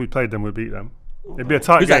reckon if we played them, we'd beat them. It'd be a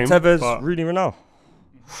tight Who's game. that? Tevez, but Rooney, Ronaldo.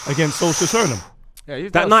 Against Solskjaer Suriname. Yeah,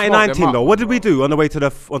 That 99 team though, what did we do on the way to the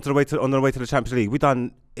Champions League? We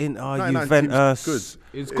done in our 99 Juventus. team's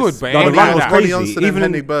It's good, but No, it the ain't run like was that. crazy. Johnson Even and in-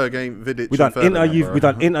 Henning Berg ain't Vidic. We done and in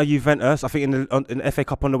Ferdinand, our Juventus. I think in the FA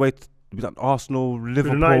Cup on the way. We done Arsenal,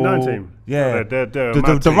 Liverpool. the 99 team. Yeah, They're a the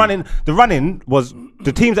mad team. running was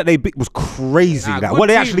the teams that they beat was crazy. Nah, Like good what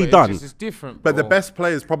they team, actually but done. It's different, But the bro. best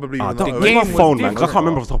players probably. Ah, even don't though- give my game was phone, man, 'cause I different, can't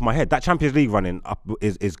remember bro. off the top of my head. That Champions League running up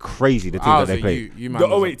is crazy. The teams Ah, that they so played. you man The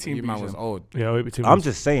was- 08 team You man beat was them. old. Yeah, wait, team. I'm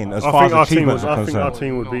just saying, as I far think as our team achievements would. are I think our concerned.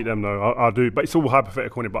 team would beat them though. I do, but it's all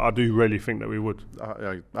hypothetical, but I do really think that we would.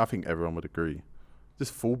 I think everyone would agree.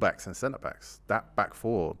 Just fullbacks and centre backs. That back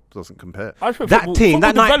four doesn't compare. That team,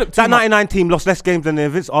 that 99 team lost less games than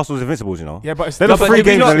Arsenal's Invincibles. You know. Yeah, but it's They lost 3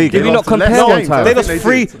 games in the league. Did we not compare less one games. time? They I lost think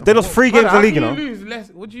three. did. They lost 3 games in the league. You know. Lose less.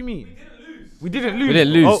 What do you mean? We didn't lose. We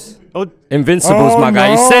didn't lose. Oh, Invincibles, my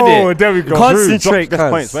guy. You said it. There we go. Concentrate, Dropped cuz.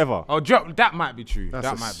 points, whatever. Oh, drop. That might be true. That's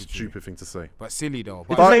that a might be true. stupid thing to say. But silly though.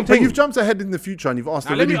 It's the same But thing. you've jumped ahead in the future and you've asked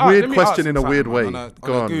Now, a let really me ask- weird let me question ask in a you weird something, way. man,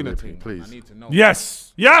 Go on a on, Gooner Lippy, thing. I please. need to know.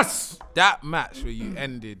 Yes. Yes. That match where you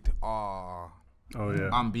ended our Oh yeah.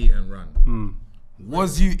 unbeaten run.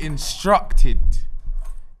 Was you instructed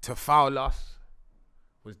to foul us?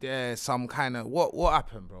 Was there some kind of what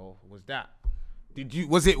happened, bro? Was that?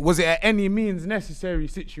 Was it at any means necessary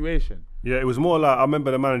situation? Yeah, it was more like I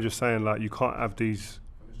remember the manager saying like, you can't have these,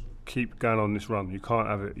 keep going on this run. You can't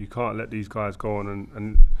have it. You can't let these guys go on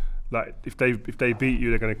and like if they beat you,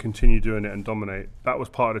 they're going to continue doing it and dominate. That was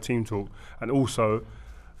part of the team talk, and also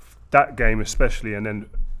that game especially. And then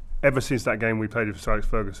ever since that game we played with Sir Alex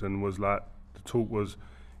Ferguson was like the talk was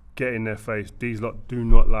get in their face. These lot do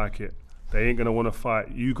not like it. They ain't going to want to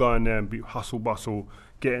fight. You go in there and be hustle bustle,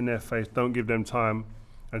 get in their face. Don't give them time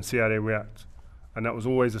and see how they react. And that was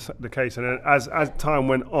always the case. And then as time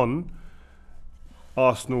went on,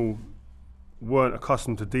 Arsenal weren't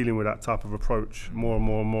accustomed to dealing with that type of approach more and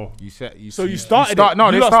more and more. You started it.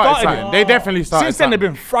 No, They you started lot something. They definitely started. Since then, they've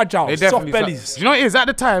something. been fragile, They soft definitely bellies. started. You know what it is? At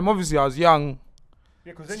the time, obviously, I was young.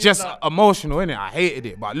 It's just emotional, innit? I hated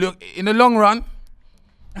it. But look, in the long run,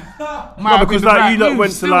 No, because like you lot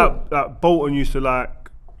went to like Bolton used to like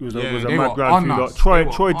was a they mad were ground for on you us. lot. They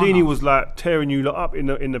were Troy on Deeney us. was like tearing you lot up in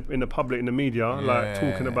the public, in the media, like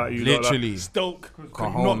talking about you lot, literally. like, Stoke could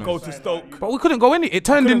Cojones. not go to Stoke. But we couldn't go any. It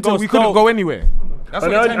turned into go we couldn't Stoke. go anywhere. That's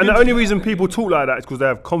what it turned and the into. only reason people talk like that is because they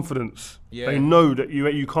have confidence. Yeah. They know that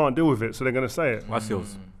you can't deal with it, so they're gonna say it. What's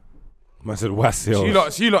yours? Man said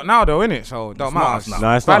Wasil. You lot now though, innit? So don't matter.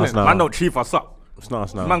 Nah, it's not us now. Man don't chief us up. It's not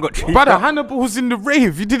us now. Man got chief Brother, up. Hannibal's in the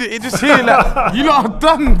rave. You did it just here. Like, you lot are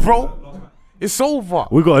done, bro. It's over.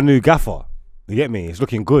 We got a new gaffer. You get me? It's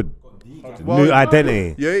looking good. New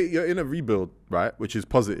identity. You're in a rebuild, right? Which is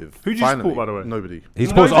positive. Who do you support, by the way? Nobody. He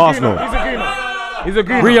supports Arsenal. He's a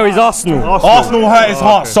gooner. Rio is Arsenal. Arsenal hurt his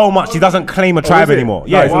heart so much he doesn't claim a tribe anymore.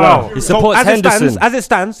 Yeah, Wow. He supports Henderson. As it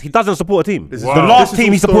stands, he doesn't support a team. This is- The last this is team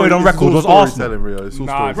all he supported on this is record all was storytelling, Arsenal. Rio. It's all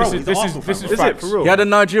Nah, storytelling. this is Is it for real? He had a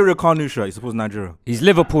Nigeria Kanu shirt. He supports Nigeria. He's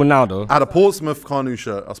Liverpool now though. I had a Portsmouth Kanu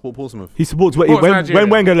shirt. I support Portsmouth. He supports Supports Nigeria. when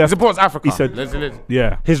Wenger He left. supports Africa. He said, Let's-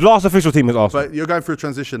 yeah. His last official team is Arsenal. But you're going through a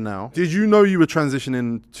transition now. Did you know you were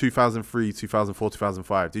transitioning 2003, 2004,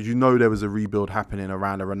 2005? Did you know there was a rebuild happening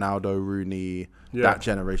around the Ronaldo, Rooney, that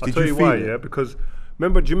generation? I'll Did tell you you feel why, it? yeah? Because do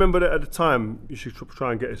you remember that at the time, you should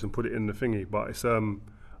try and get this and put it in the thingy, but it's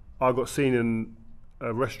I got seen in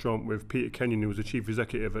a restaurant with Peter Kenyon, who was the chief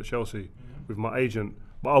executive at Chelsea, with my agent.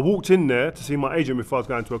 But I walked in there to see my agent before I was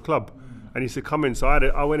going to a club, and he said, come in. So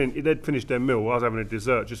I went in, they'd finished their meal, I was having a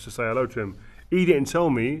dessert just to say hello to him. He didn't tell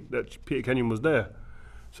me that Peter Kenyon was there.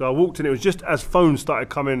 So I walked in, it was just as phones started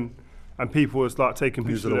coming and people was like taking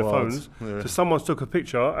pictures of their phones. Yeah. So someone took a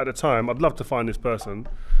picture at the time, I'd love to find this person,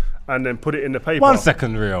 and then put it in the paper. 1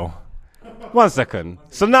 second, Rio. 1 second.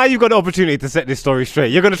 So now you've got the opportunity to set this story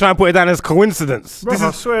straight. You're going to try and put it down as coincidence. Bro,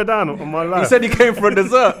 I swear down on my life. He said he came for a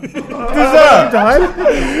dessert.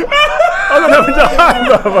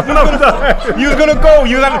 You was going to go.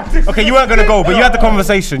 Okay, you weren't going to go, but you had the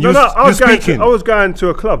conversation. You was I was speaking. I was going to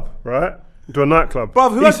a club, right? To a nightclub.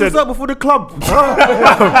 Bruv, who had dessert before the club?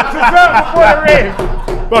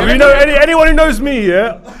 Bruv, you know, anyone who knows me,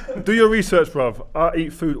 yeah, do your research, bruv. I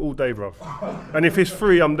eat food all day, bruv. And if it's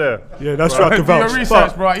free, I'm there. Yeah, that's right. I can vouch. Do your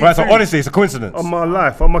research, bro. Right, so honestly, it's a coincidence. On my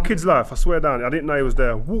life, on my kid's life, I swear down, I didn't know he was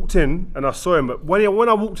there. Walked in and I saw him, but when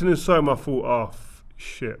I walked in and saw him, I thought, oh,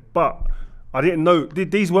 shit. But I didn't know,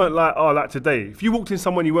 these weren't like, oh, like today. If you walked in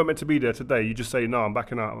somewhere and you weren't meant to be there today, you just say, no, I'm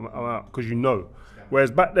backing out, I'm out, because you know. Whereas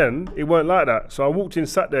back then, it weren't like that. So I walked in,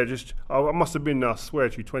 sat there, I must have been there, I swear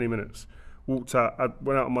to you, 20 minutes. Walked out, I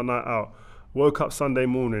went out on my night out, woke up Sunday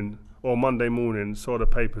morning, or Monday morning, saw the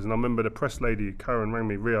papers, and I remember the press lady, Karen, rang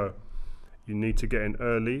me, Rio, you need to get in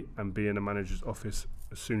early and be in the manager's office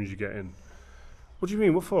as soon as you get in. What do you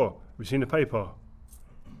mean, what for? Have you seen the paper?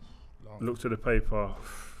 Looked at the paper.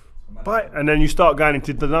 But, and then you start going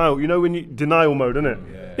into denial. You know when you denial mode, innit?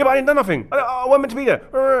 Yeah, but I didn't do nothing. I wasn't meant to be there.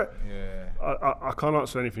 I can't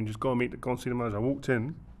answer anything. Just go and see the manager. I walked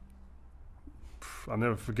in. I'll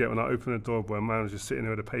never forget when I opened the door, boy, a man was just sitting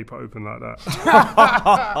there with the paper open like that. That's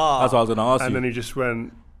what I was gonna ask you. And then he just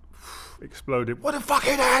went, exploded. What the fuck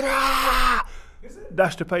is that?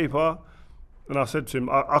 Dashed the paper. And I said to him,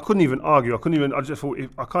 I couldn't even argue. I just thought,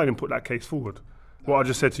 I can't even put that case forward. What I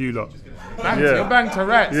just said to you lot. You're bang to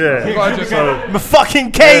rats. Yeah. You gotta just The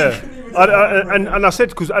fucking cake! Yeah. And I said,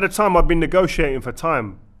 because at the time I'd been negotiating for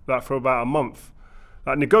time, like for about a month.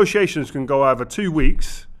 Like negotiations can go either 2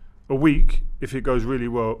 weeks, a week, if it goes really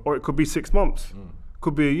well, or it could be 6 months.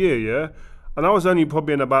 Could be a year, yeah? And I was only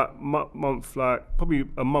probably in about probably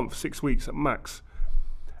a month, 6 weeks at max.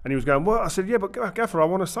 And he was going, what? I said, yeah, but Gaffer, I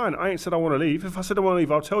want to sign. I ain't said I want to leave. If I said I want to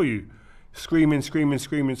leave, I'll tell you. Screaming. He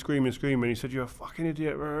said, you're a fucking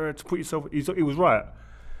idiot. To put yourself, he was right.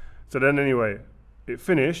 So then anyway, it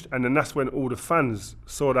finished, and then that's when all the fans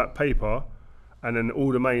saw that paper, and then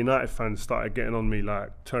all the Man United fans started getting on me,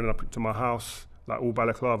 like turning up to my house, like all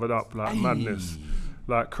balaclavaed up, like madness,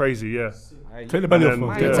 like crazy, yeah. Take the belly off,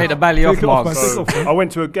 man. Take the belly off, Margs. So I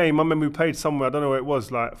went to a game, I remember we played somewhere, I don't know where it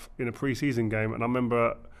was, like in a pre-season game, and I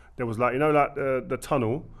remember there was like, you know, like the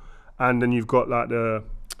tunnel, and then you've got like the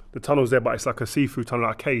tunnel's there, but it's like a seafood tunnel,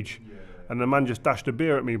 like a cage. Yeah. And the man just dashed a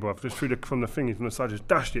beer at me, bruv, just from the thingy, from the side, just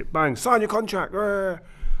dashed it, bang, sign your contract.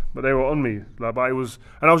 But they were on me, like, but it was,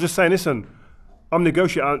 and I was just saying, listen, I'm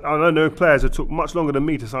negotiating. I know players that took much longer than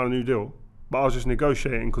me to sign a new deal, but I was just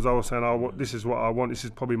negotiating because I was saying, this is what I want. This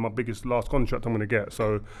is probably my biggest last contract I'm going to get,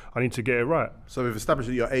 so I need to get it right. So we've established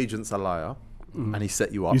that your agent's a liar. And he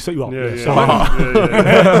set you up. You set you up.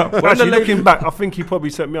 Yeah. Well, actually, looking back, I think he probably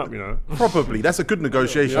set me up, you know. Probably. That's a good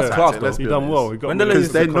negotiation. That's class. He done well.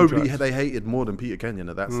 Because they hated more than Peter Kenyon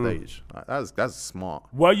at that stage. Like, that's smart.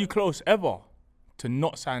 Were you close ever to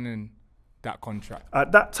not signing that contract?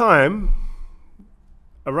 At that time,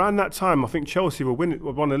 around that time, I think Chelsea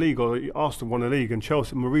won the league, or Arsenal won the league, and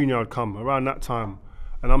Mourinho had come around that time.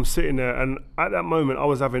 And I'm sitting there, and at that moment, I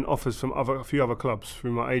was having offers from a few other clubs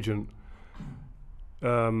through my agent.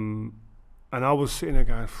 And I was sitting there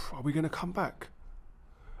going, are we going to come back?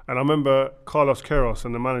 And I remember Carlos Queiroz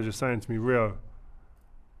and the manager saying to me, Rio,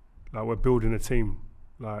 like, we're building a team.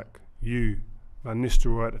 Like, you, Van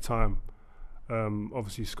Nistelrooy at the time.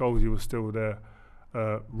 Obviously, Scholesy was still there.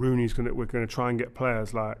 We're going to try and get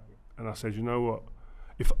players. Like, and I said, you know what?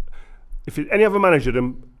 If it's any other manager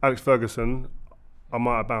than Alex Ferguson, I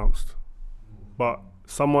might have bounced. But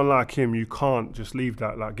someone like him, you can't just leave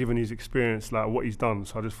that, like, given his experience, like what he's done.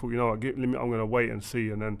 So I just thought, you know what, I'm going to wait and see.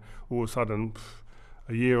 And then all of a sudden,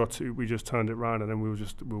 a year or two, we just turned it around, and then we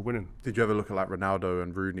were winning. Did you ever look at like Ronaldo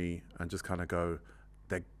and Rooney and just kind of go,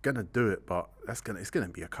 they're going to do it, but it's going to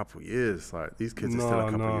be a couple of years. Like, these kids are still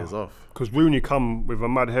a couple of years off. Because Rooney come with a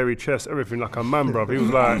mad hairy chest, everything like a man, bruv. He was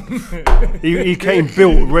like, he came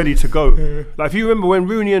built, ready to go. Like, if you remember when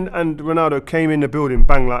Rooney and Ronaldo came in the building,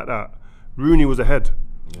 bang, like that, Rooney was ahead.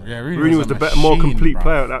 Yeah, Rooney was the better, more complete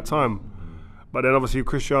player at that time. But then obviously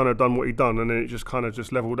Cristiano done what he done, and then it just kind of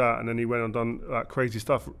just leveled out, and then he went and done like crazy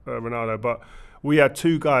stuff, Ronaldo. But we had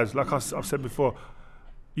two guys, like I've said before,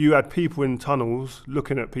 you had people in tunnels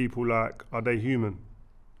looking at people like, are they human?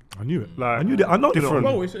 I knew it. Like, I knew that. I know different.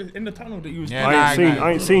 Bro, it's in the tunnel that you was. Yeah,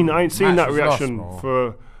 I ain't seen that reaction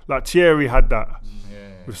for, like, Thierry had that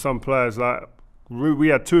with some players. Like, we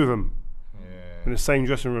had two of them in the same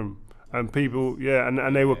dressing room. And people,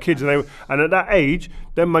 and they were kids, and at that age,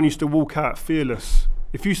 them man used to walk out fearless.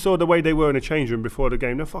 If you saw the way they were in the change room before the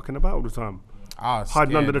game, they're fucking about all the time,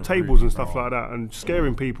 hiding under the tables and stuff like that, and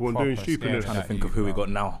scaring people and doing stupidness. I'm trying to think of who we got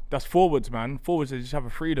now. That's forwards, man. Forwards, they just have a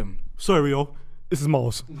freedom. Sorry, Rio. This is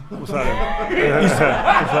Miles. What's that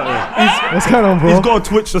then? What's going on, bro? He's got a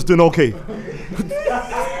Twitch that's doing okay.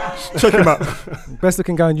 Check him out. Best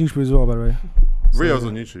looking guy on YouTube as well, by the way. Rio's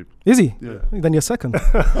on YouTube. Is he? Yeah. Then you're second.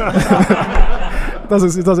 It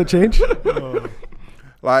doesn't change.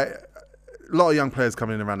 Like, a lot of young players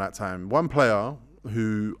coming in around that time. One player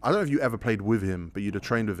who, I don't know if you ever played with him, but you'd have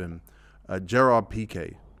trained with him, Gerard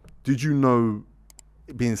Pique. Did you know,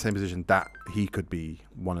 being in the same position, that he could be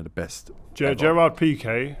one of the best? Gerard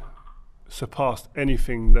Pique surpassed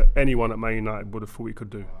anything that anyone at Man United would have thought he could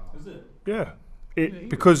do. Is it? Yeah.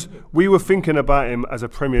 Because we were thinking about him as a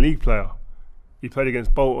Premier League player. He played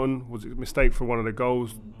against Bolton, was a mistake for one of the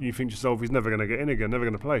goals. You think to yourself, he's never going to get in again, never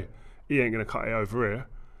going to play. He ain't going to cut it over here.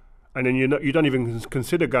 And then you don't even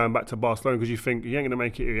consider going back to Barcelona because you think he ain't going to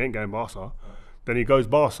make it here, he ain't going Barca. Then he goes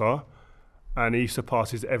Barca and he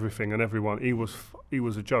surpasses everything and everyone. He was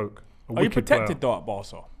a joke. Are you protected though at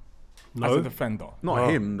Barca? No. As a defender? Not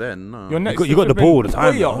him then, no. You got the ball all the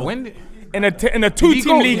time. In a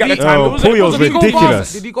two-team league at the time, Puyol's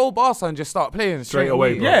ridiculous. Did he go Barca and just start playing straight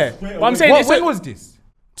away? Bro? Yeah. But I'm saying, when was this?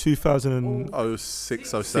 2006,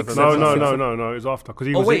 07. No. It was after because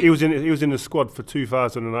he was in the squad for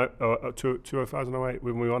 2008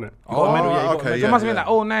 when we won it. Okay. It must have been like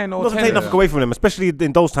 09 or 10. Doesn't take nothing away from them, especially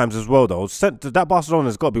in those times as well. Though that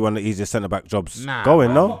Barcelona's got to be one of the easiest centre back jobs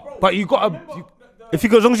going. No, but you got to. If you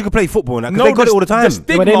go, as long as you can play football, and that, because they got it all the time.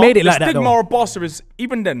 But they made it like that. The stigma of Barca is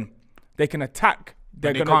even then they can attack.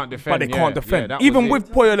 They can't defend. But they can't defend. Even with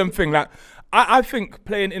Puyol and thing, like I think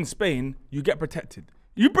playing in Spain, you get protected.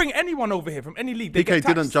 You bring anyone over here from any league, they get taxed.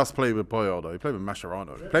 didn't just play with Puyol though. He played with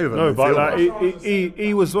Mascherano. He played with no, but like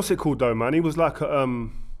he was, what's it called though, man? He was like you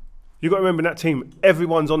got to remember in that team,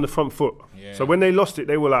 everyone's on the front foot. Yeah. So when they lost it,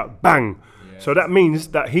 they were like bang. Yeah. So that means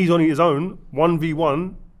that he's on his own,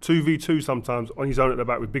 1v1, 2v2 sometimes on his own at the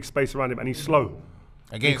back with big space around him, and he's slow.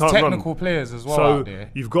 Against technical players as well out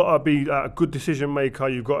there. You've got to be a good decision maker,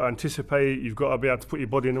 you've got to anticipate, you've got to be able to put your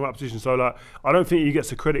body in the right position. So like, I don't think he gets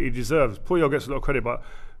the credit he deserves. Puyol gets a lot of credit, but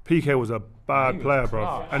Pique was a bad player,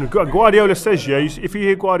 bro. And Guardiola says, if you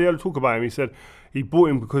hear Guardiola talk about him, he said he bought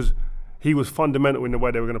him because he was fundamental in the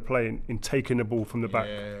way they were going to play in taking the ball from the back.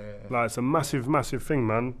 Like, it's a massive, massive thing,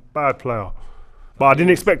 man. Bad player. But I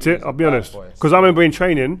didn't expect it, I'll be honest. Because I remember in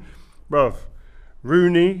training, bruv,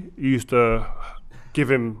 Rooney used to give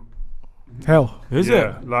him hell. Is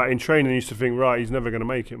it? Like in training, he used to think, right, he's never going to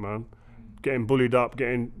make it, man. Getting bullied up,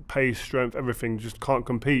 getting pace, strength, everything, just can't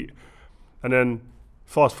compete. And then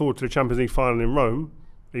fast forward to the Champions League final in Rome,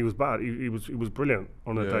 he was bad. He was brilliant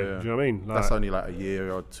on the day. Do you know what I mean? Like, that's only like a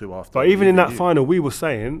year or two after. But even in that final, we were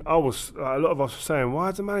saying, a lot of us were saying, why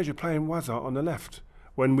is the manager playing Wazza on the left?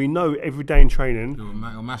 When we know every day in training,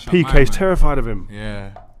 Pique's terrified of him.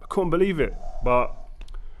 Yeah. I couldn't believe it. But,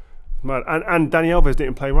 man, and Dani Alves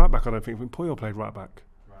didn't play right back, I don't think. I think Puyol played right back. Do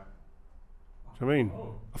you know what I mean?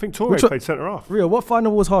 I think Torres played centre half. Rio, what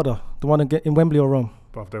final was harder? The one in Wembley or Rome?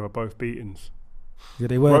 Bruv, they were both beatings. Yeah,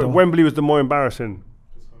 they were. Wembley was the more embarrassing.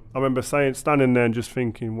 I remember standing there and just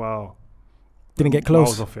thinking, wow. Didn't get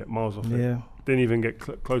close. Miles off it. Yeah. Didn't even get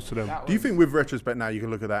close to them. Do you think with retrospect now you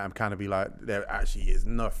can look at that and kind of be like, there actually is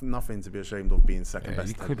nothing to be ashamed of being second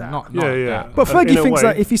best to that? But Fergie thinks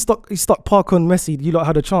that if he stuck Parker and Messi, you lot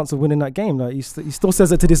had a chance of winning that game. Like he still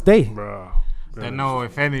says it to this day. Don't know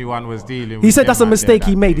if anyone was dealing with he said that's a mistake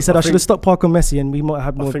he made. He said I should have stuck Parker and Messi and we might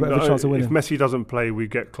have more better chance of winning. If Messi doesn't play, we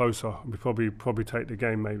get closer. We probably take the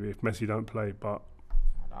game maybe if Messi don't play, but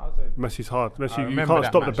Messi's hard. Messi, you can't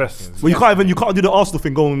stop the best. Well, you can't do the Arsenal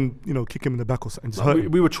thing, go and kick him in the back or something. Just hurt him.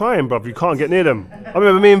 We were trying, bruv. You can't get near them. I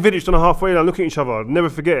remember me and Vidic on a halfway line looking at each other. I'll never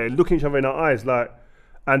forget it. Looking each other in our eyes, like,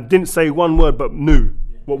 and didn't say one word, but knew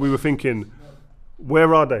what we were thinking.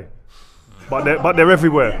 Where are they? But they're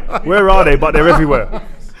everywhere. Where are they? But they're everywhere.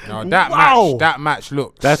 No, that match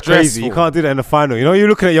looked That's stressful. crazy. You can't do that in the final. You know, you're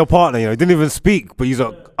looking at your partner. You know, he didn't even speak, but he's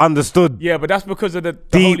understood. Yeah, but that's because of the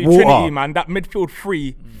Deep Holy water. Trinity, man. That midfield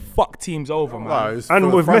three fuck teams over, man.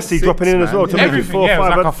 And with Messi dropping in as well to make it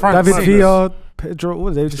 4-5. David Villa, Pedro,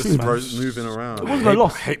 what they just moving around. It wasn't a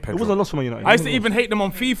loss. It wasn't a loss for Man United. I used to even hate them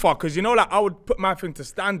on FIFA because I would put my thing to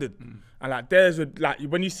standard. And like theirs would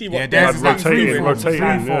when you see what theirs is rotating,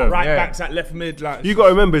 right backs at left mid. Like you got to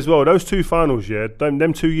remember as well, those two finals,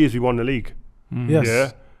 them 2 years we won the league,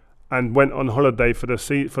 yes, and went on holiday for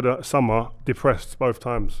the summer depressed both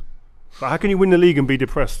times. Like, how can you win the league and be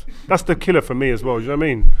depressed? That's the killer for me as well. Do you know what I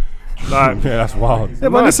mean? Like, yeah, that's wild. Yeah,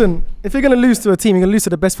 but listen, if you're gonna lose to a team, you're gonna lose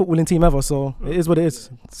to the best footballing team ever. So it is what it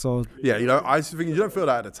is. So yeah, I just think you don't feel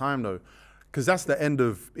that at the time though, because that's the end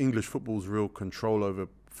of English football's real control over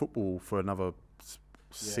football for another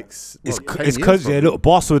It's because look,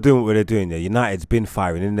 Barca were doing what they're doing. Yeah, United's been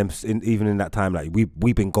firing in them, even in that time. Like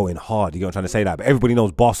we've been going hard. You know what I'm trying to say that, but everybody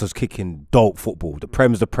knows Barca's kicking dope football. The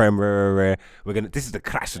Prem's the Prem. We're gonna. This is the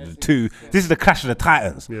clash of the two. This is the clash of the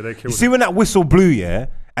Titans. Yeah, they killed. You see when that whistle blew, yeah,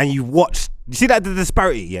 and you watched. You see that the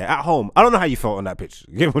disparity, yeah, at home. I don't know how you felt on that pitch.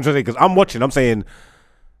 You know what I'm trying to say? Because I'm watching. I'm saying,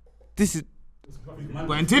 this is.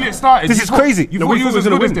 But until it started, this is crazy. You thought you was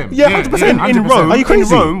going to win them? Yeah, 100%. In Rome, are you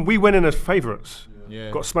crazy? In Rome, we went in as favourites.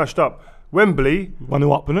 Yeah. Got smashed up. Wembley,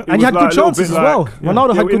 1-0 up, innit? And you had good chances as well.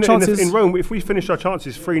 Ronaldo had good chances. In Rome, if we finished our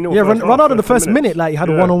chances 3-0. Yeah, Ronaldo the first minute, like he had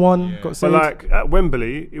a one-on-one, got saved. But like at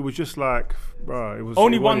Wembley, it was just like, bro, it was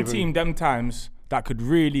only one team them times that could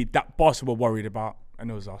really that Barca were worried about,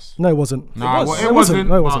 and it was us. No, it wasn't. No, it wasn't.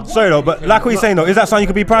 No, it wasn't. Sorry though, but like what you're saying though, is that something you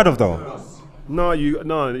could be proud of though? No,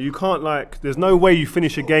 you can't like. There's no way you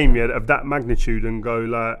finish a game yet of that magnitude and go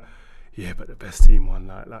like, yeah, but the best team won.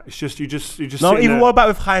 Like it's just you just. No, even what about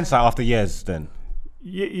with hindsight after years then?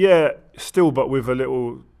 Yeah, still, but with a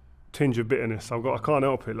little tinge of bitterness. I can't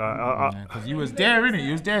help it. Like, because you was there, innit?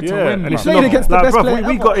 You was there to win. And it's playing against the best player.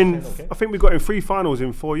 We got in. I think we got in 3 finals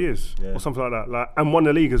in 4 years or something like that. Like, and won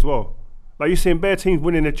the league as well. Like you're seeing bare teams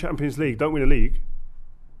winning the Champions League, don't win the league.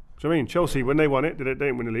 Do you know what I mean? Chelsea, when they won it, they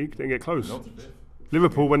didn't win the league. They didn't get close. Nope.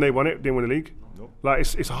 Liverpool, when they won it, didn't win the league. Nope. Like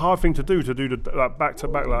it's a hard thing to do the like back to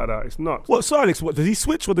back like that. It's not. What? So Alex, what does he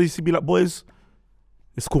switch or does he be like, boys?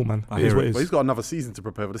 It's cool, man. It is what it is. Well, he's got another season to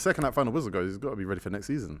prepare. But the second that final whistle goes, he's got to be ready for next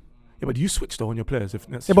season. Yeah, but you switch though on your players.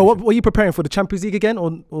 But what are you preparing for? The Champions League again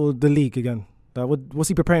or the league again? What's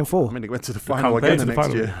he preparing for? I mean, he went to the final again the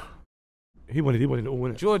next year. He wanted it all,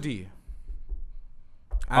 wasn't it? Jordy.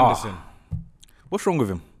 Anderson. What's wrong with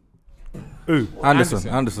him? Who?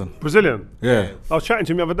 Anderson. Brazilian? Yeah. I was chatting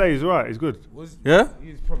to him the other day, he's alright, he's good. Yeah?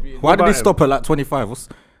 Why did he stop at like 25?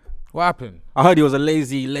 What happened? I heard he was a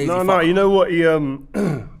lazy No, you know what,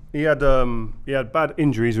 he had bad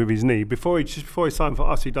injuries with his knee. Before he signed for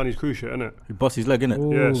us, he done his cruise shit, innit? He bust his leg,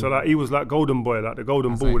 innit? Yeah, so like he was like golden boy, like the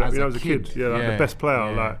golden ball, that, as a kid. Yeah, like the best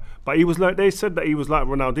player. Like, but he was like, they said that he was like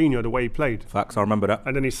Ronaldinho the way he played. Facts, I remember that.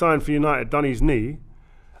 And then he signed for United, done his knee,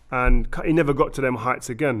 and he never got to them heights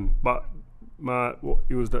again. But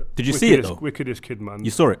he was the Did you see it though? Wickedest kid, man.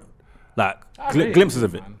 You saw it? Like glimpses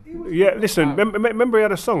of it? Yeah, listen, remember he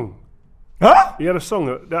had a song? Huh? He had a song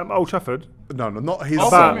at Old Trafford. No, not his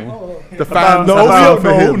song. The fans.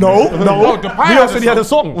 No. Depay said he had a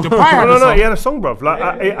song. No, he had a song, bruv.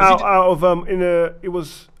 Like it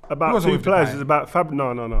was about 2 players. It's about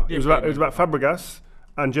No. It was about Fabregas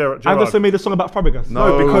and Gerard. Anderson made a song about Fabregas.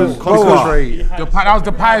 No, because concentrate.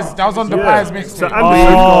 That was on Depay's mix. So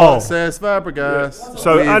Anderson says Fabregas.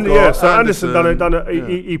 So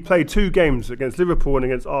Anderson he played 2 games against Liverpool and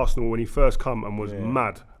against Arsenal when he first come and was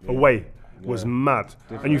mad away. Was mad,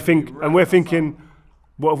 and we're thinking,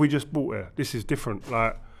 what have we just bought here? This is different,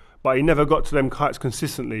 like. But he never got to them heights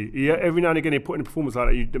consistently. Every now and again he put in a performance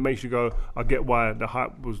like that makes you go, I get why the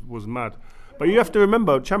hype was mad. But you have to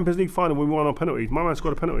remember, Champions League final when we won on penalties, my man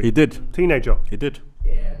scored a penalty. He did. Teenager. He did.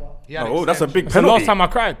 Oh, that's a big That's penalty. the last time I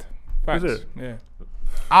cried. Facts. Is it? Yeah.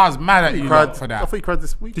 I was mad at you for that. I thought you cried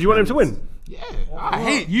this week. Did you want him to win? Yeah. I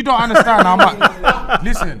hate you. Don't understand how much.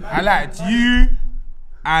 Listen, I liked you.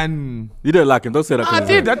 And you don't like him. Don't say that. I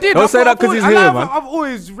did. Don't say that because he's here, man. I've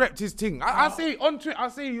always repped his thing. I say on Twitter, I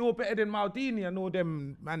say you're better than Maldini and all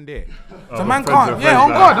them man there. So man can't. Yeah, on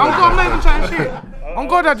God, I'm not even trying shit. On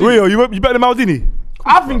God, I do. Rio, you better than Maldini?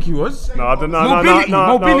 I think he was. No, I don't know.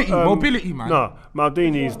 Mobility, man. No,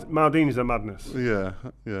 Maldini's a madness. Yeah.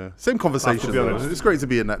 Same conversation. It's great to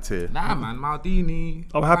be in that tier. Nah, man, Maldini.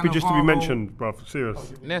 I'm happy just to be mentioned, bruv.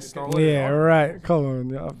 Serious. Nesta. Yeah, right. Come on,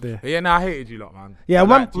 you're up there. Yeah, I hated you lot, man. Yeah, we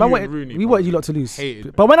wanted you lot to lose.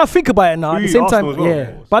 But when I think about it now, at the same time,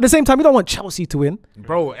 but at the same time, you don't want Chelsea to win.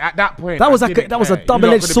 Bro, at that point, that was a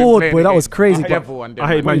double-edged sword, boy. That was crazy. I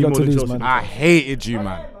hate Man United to lose, man. I hated you,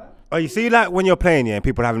 man. Oh, you see, like when you're playing, and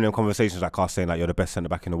people having them conversations like us saying like you're the best centre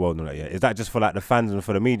back in the world, and all that, is that just for like the fans and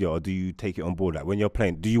for the media, or do you take it on board? Like when you're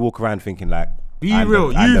playing, do you walk around thinking like, be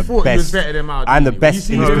real, you thought he was better than Maldini? I'm the best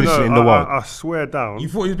in his position in the world. I swear down. You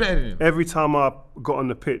thought he was better than him? Every time I got on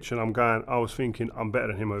the pitch and I was thinking I'm better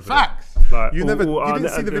than him over Facts. there. Like, you didn't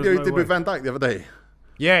see the video he did with Van Dijk the other day.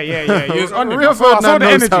 Yeah. He was on it. Rio Ferdinand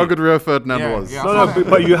knows how good Rio Ferdinand was.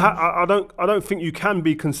 But I don't think you can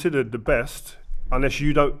be considered the best. Unless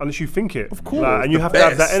you think it. Of course. Like, and you have to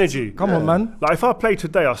have that energy. Come on, man. Like if I played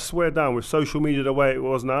today, I swear down, with social media the way it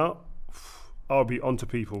was now, I'll be onto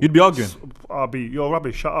people. You'd be arguing. You're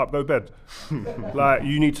rubbish, shut up, go bed. Like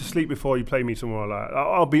you need to sleep before you play me tomorrow. Like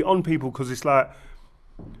I'll be on people because it's like,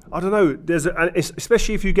 I don't know. And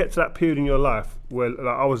especially if you get to that period in your life where, like,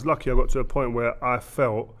 I was lucky. I got to a point where I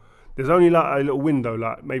felt there's only like a little window,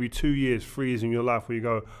 like maybe 2 years, 3 years in your life where you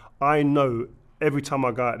go, I know every time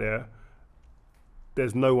I go out there,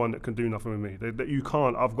 there's no one that can do nothing with me. That you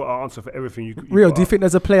can't. I've got an answer for everything. Rio, do you think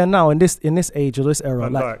there's a player now in this age or this era,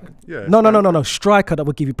 no, striker that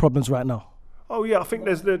would give you problems right now? Oh yeah, I think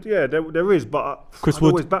there is, but I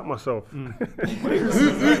always back myself. Don't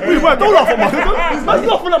laugh at my guy. Man's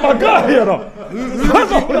laughing at my guy here, though.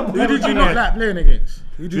 Who did you not like playing against?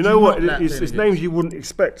 Do you know what? It's names you wouldn't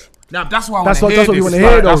expect. Nah, that's why that's what you want to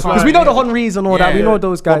hear, though. Because we know the Henrys and all that. We know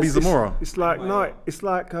those guys. Bobby Zamora. It's like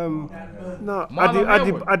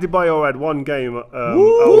Adebayo had one game at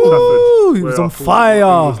Old Trafford. He was on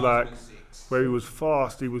fire. Where he was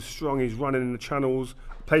fast, he was strong, he's running in the channels,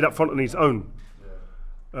 played up front on his own.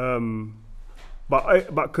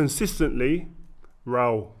 But consistently,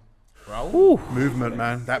 Raul. Movement,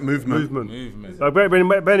 man. That movement. Like, bear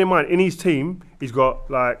in mind, in his team, he's got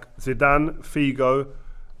like Zidane, Figo,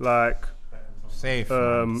 like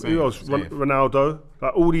who else? Ronaldo,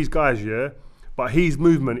 like all these guys, yeah. But his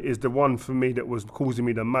movement is the one for me that was causing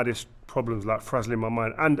me the maddest problems, like frazzling my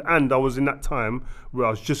mind. And I was in that time where I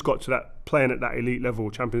was just got to that playing at that elite level,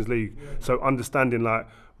 Champions League. So understanding like,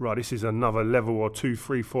 right, this is another level or 2,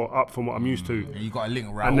 3, 4 up from what I'm used to. You got a link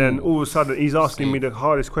around. And then all of a sudden, he's asking me the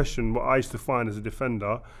hardest question, what I used to find as a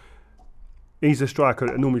defender. He's a striker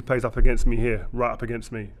that normally plays up against me here, right up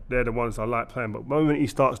against me. They're the ones I like playing. But the moment he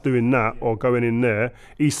starts doing that or going in there,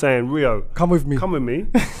 he's saying, Rio, come with me. Come with me.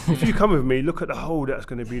 If you come with me, look at the hole that's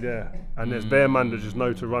going to be there. And there's bare man that just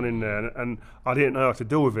know to run in there. And I didn't know how to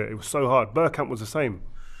deal with it. It was so hard. Bergkamp was the same.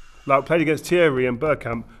 Like, played against Thierry and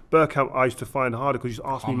Bergkamp. Bergkamp I used to find harder because he used to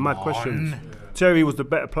ask me mad questions. Thierry was the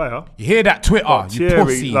better player. You hear that, Twitter, you Thierry,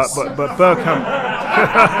 pussies. like, but Bergkamp...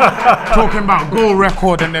 Talking about goal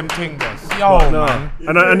record and them things. Yo, man.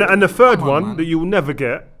 And the third one that you will never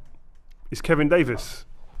get is Kevin Davis.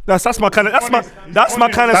 That's my kind of squad. That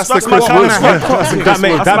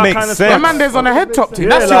makes sense. The man there's on a head top team.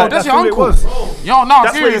 Yeah, That's your uncle. Yo, no,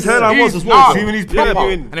 that's where his hairline was as well.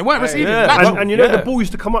 And it weren't receiving. And you know the ball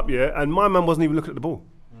used to come up, and my man wasn't even looking at the ball.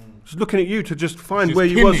 Just looking at you to just find where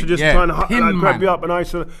you was to just try and grab you up. And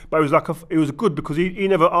but it was like it was good because he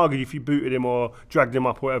never argued if you booted him or dragged him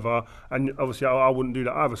up or whatever. And obviously I wouldn't do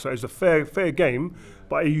that either. So it was a fair game.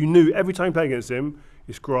 But you knew every time you play against him,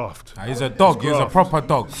 it's graft. He's a dog. He's a proper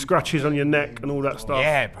dog. Scratches on your neck and all that stuff.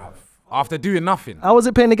 Yeah, bro. After doing nothing. How was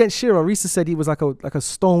it playing against Shearer? Risa said he was like a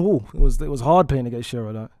stone wall. It was hard playing against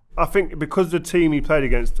Shearer. Like. I think because the team he played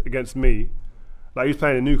against me, like he was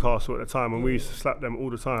playing in Newcastle at the time, and we used to slap them all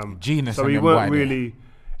the time. So he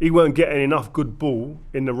weren't getting enough good ball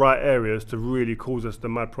in the right areas to really cause us the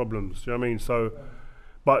mad problems. Do you know what I mean? So,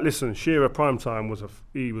 but listen, Shearer prime time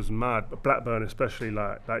he was mad. Blackburn especially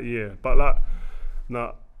like that year. But like,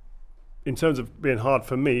 in terms of being hard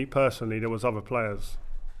for me personally, there was other players.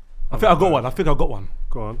 I think I got one.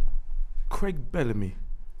 Go on. Craig Bellamy.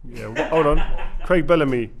 Yeah, hold on. Craig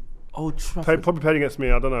Bellamy. Old Trafford. Probably played against me,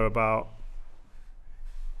 I don't know, about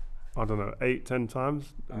 8, 10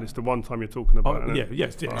 times. And it's the one time you're talking about. Oh,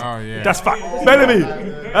 yes. Oh, yeah. That's fact. Bellamy.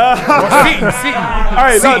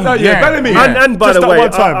 City. Bellamy. And by the way,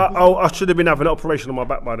 I should have been having an operation on my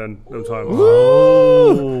back by then. Them times.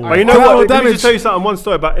 But you know what? Let me just tell you something. One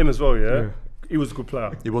story about him as well, yeah? He was a good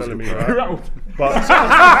player. He was Bellamy, a good player. right? But,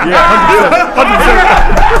 yeah,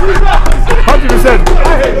 100%.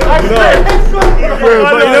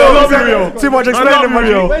 100%. Too much explaining,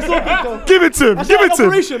 Rio. Give it to him.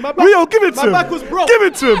 Rio, give it to him. My back was broke. Give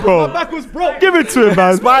it to him, bro. My back was broke. Give it to him,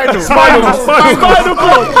 man. Spinal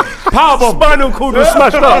cord. Powerbomb. Spinal cord was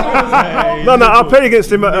smashed up. No, I played against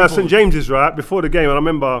him at St James's, right, before the game, and I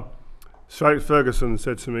remember Sir Alex Ferguson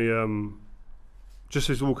said to me, just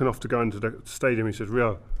as walking off to go into the stadium, he said,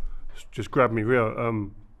 Rio, just grab me, Rio.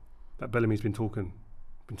 That Bellamy's been talking,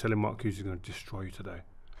 been telling Mark Hughes he's going to destroy you today.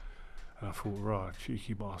 And I thought, right,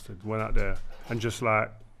 cheeky bastard. Went out there and just like,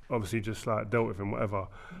 obviously just like dealt with him, whatever.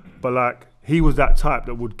 But like, he was that type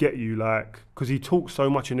that would get you like, because he talked so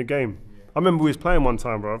much in the game. I remember we was playing one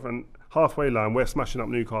time, bruv, and halfway line, we're smashing up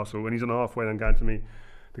Newcastle, and he's on the halfway line going to me,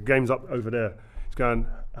 the game's up over there. He's going,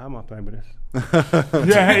 how am I playing with this? Yeah.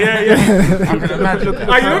 You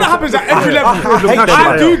know that happens at every level.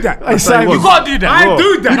 I do that. You gotta do that. I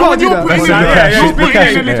do that. You gotta do that. You're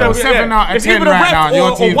putting in a 7 out of 10 right now.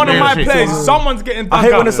 Your team's one of my players, someone's getting dug I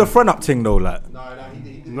hate out. when it's a front up thing though, like.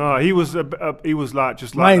 No, he was like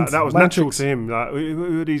just like that was natural to him. Like,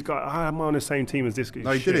 who are these guys? I'm on the same team as this guy.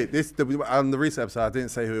 No, he did it. On the reset episode, I didn't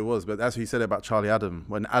say who it was, but that's what he said about Charlie Adam.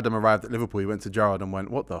 When Adam arrived at Liverpool, he went to Gerard and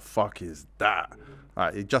went, "What the fuck is that?"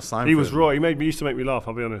 He just signed. He was Roy. He used to make me laugh.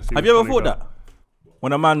 I'll be honest. Have you ever thought that?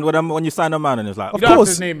 When you sign a man and it's like, of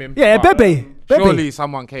course, name him. Yeah, Bebe. Surely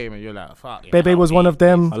someone came and you're like, fuck. Bebe was one of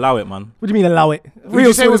them. allow it, man. What do you mean allow it?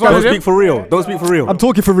 Real say was Don't speak for real. Don't speak for real. I'm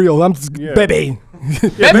talking for real. I'm just Bebe.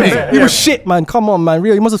 He was shit, man. Come on, man.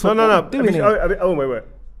 Real. He must have thought. No. Oh, wait.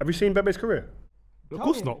 Have you seen Bebe's career? Of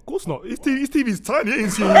course not. Of course not. His TV's tiny.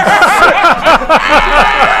 Ain't seen.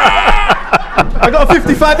 I got a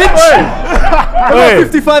 55-inch. I got a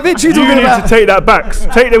 55-inch. You need to take that back.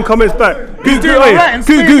 Take them comments back. Google it.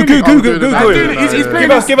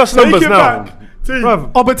 Give us numbers now.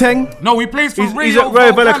 Obateng. No, he plays for He's at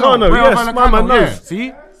Rio Ferdinand. Yes, my man knows.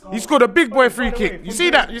 See? He scored a big boy free kick. You see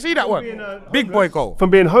that? You see that one? Big boy goal. From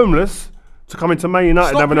being homeless to coming to Man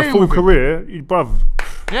United and having a full career, bruv.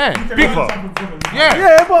 Yeah. Big.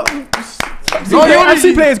 Yeah, but... I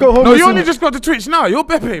see players go home. No, you only just got to Twitch now. You're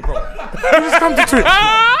Pepe, bro. You just come to Twitch.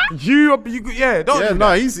 He's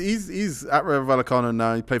at Rio Vallecano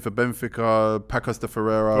now. He played for Benfica, Pacos de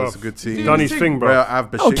Ferreira. It's a good team. Done his thing, bro.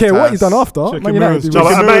 Okay, what he's done after? Man United.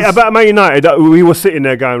 About Man United, we were sitting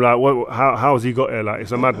there going like, how has he got here? Like,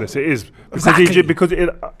 it's a madness. It is because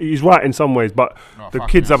he's right in some ways, but the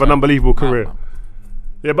kids have an unbelievable career.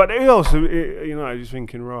 Yeah, but he also, he's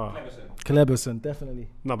thinking, rah. Kleberson, definitely.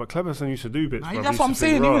 No, but Kleberson used to do bits. Nah, that's what I'm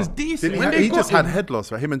saying. He was decent. He just had head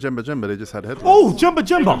loss, right? Him and Jemba, they just had head loss. Oh,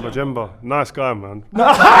 Jemba. Nice guy, man.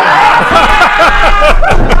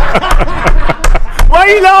 Why are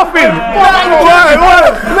you laughing?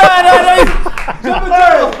 No.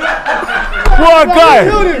 What a guy.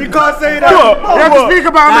 You can't say that. You have to speak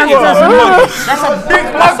about him. That's a big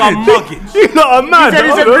muggage. You're not a man.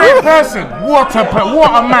 He's a great person. What a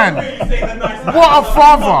man. What a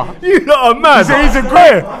father. You're not a man.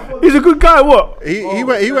 He's a good guy. What? He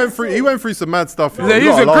went through some mad stuff. He's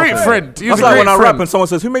a great friend. That's like when I rap and someone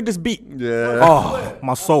says, "Who made this beat?" Yeah. Oh,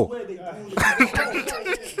 my soul.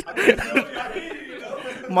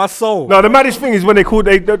 My soul. No, the maddest thing is when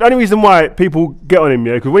the only reason why people get on him,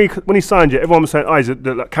 because when he signed it, everyone was saying, he's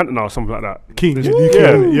like Cantona or something like that. King.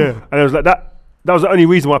 Yeah. And it was like that was the only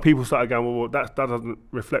reason why people started going, well, that doesn't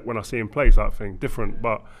reflect when I see him play type thing. Different.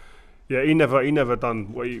 But yeah, he never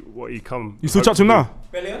done what he come. You still chat to him now?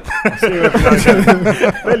 Bellion,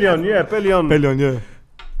 yeah.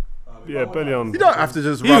 Yeah, Bellion. You don't have to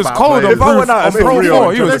just. He was cold on Pro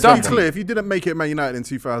 4. He was done. Clear. If you didn't make it at Man United in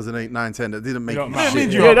 2008, 9, 10, that didn't make you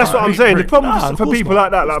shit. Yeah, that's what I'm saying. The problem for people like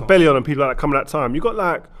that, like Bellion and people like that coming that time, you got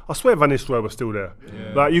like, I swear Van Nistelrooy was still there.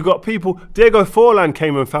 Yeah. Like you got people. Diego Forlan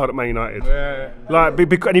came and fouled at Man United. Yeah. Like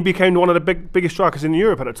and he became one of the biggest strikers in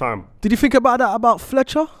Europe at the time. Did you think about that about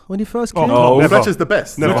Fletcher when he first came? No, Fletcher's the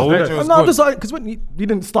best. No, I'm just like because when he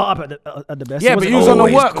didn't start up at the best. Yeah, but he was on the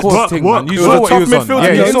workhorse thing, man. You saw what he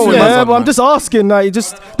was on. Yeah, but I'm just asking, like,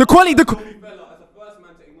 just the quality.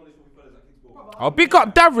 I'll pick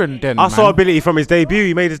up Darren then. I saw ability from his debut.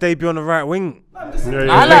 He made his debut on the right wing.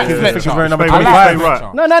 I like Fletcher. No.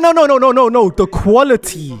 The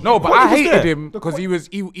quality. No, but I hated him because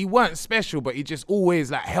he weren't special, but he just always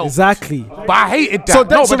like helped. Exactly. But I hated that. So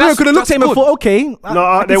that's could have looked at him and thought, okay. No,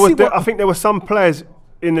 I think there were some players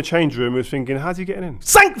in the change room who was thinking, how's he getting in?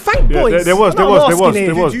 Thank boys. There was. Did you used to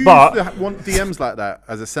want DMs like that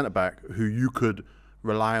as a centre back who you could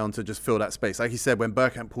rely on to just fill that space? Like he said, when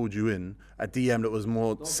Bergkamp pulled you in, a DM that was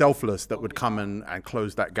more selfless that would come and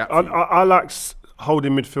close that gap. I like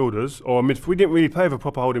holding midfielders, or we didn't really play with a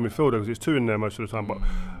proper holding midfielder because there's two in there most of the time.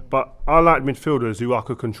 But I like midfielders who I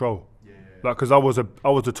could control, like because I was a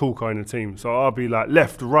talker in the team, so I'll be like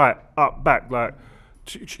left, right, up, back, like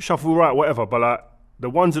shuffle right, whatever. But like the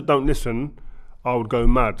ones that don't listen, I would go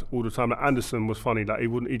mad all the time. Like Anderson was funny. Like he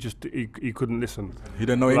couldn't listen. He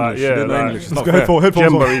didn't know English. Like, yeah, he didn't know like, English. He's got headphones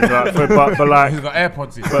on. But like, he's got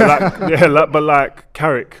AirPods in. but like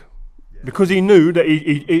Carrick, because he knew that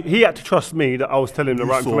he had to trust me that I was telling him the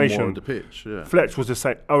right information. More on the pitch, yeah. Fletch was the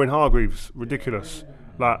same. Owen Hargreaves, ridiculous.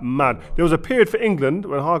 Like mad. There was a period for England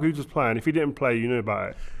when Hargreaves was playing. If he didn't play, you knew about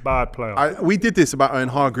it. Bad player. We did this about Owen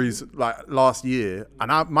Hargreaves like last year,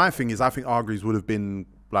 and my thing is, I think Hargreaves would have been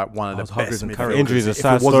like one of the best midfielders. Injuries are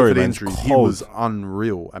sad story, man. He was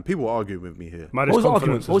unreal, and people argue with me here. What was the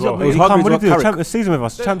argument? What did he do? Champions season with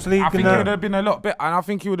us, Champions League. I think he would have been a lot better, and I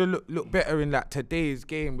think he would have looked better in like today's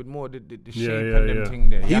game with more the shape and them thing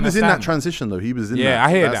there. He was in that transition though. He was in that. I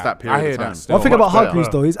hear that. Period of time. One thing about Hargreaves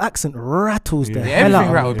though, his accent rattles the hell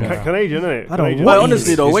out of me. Canadian, isn't it? I don't know. But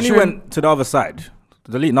honestly though, when he went to the other side,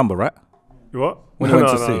 the elite number, right? What? When he went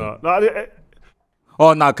to see.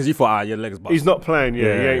 Oh no, because you thought, your legs. He's not playing. He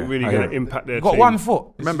ain't really going to impact their team. Got 1 foot.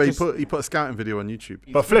 Remember, he put a scouting video on YouTube.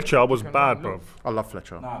 But Fletcher was bad, bro. I love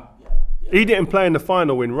Fletcher. He didn't play in the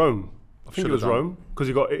final in Rome. I think it was Rome because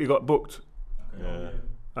he got booked. Yeah.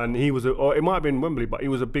 And he was, or it might have been Wembley, but he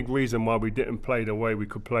was a big reason why we didn't play the way we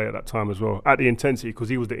could play at that time as well, at the intensity, because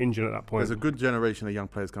he was the engine at that point. There's a good generation of young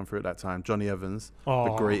players come through at that time. Johnny Evans,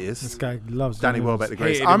 the greatest. This guy loves Danny Welbeck, the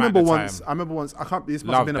greatest. I remember once. I can't. This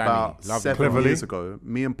must have been about 7 years ago.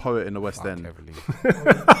 Me and Poet in the West End.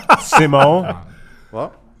 Simon.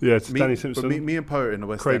 What? Yeah, it's Danny Simpson. But me and Poet in the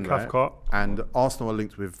West End, right? And Arsenal are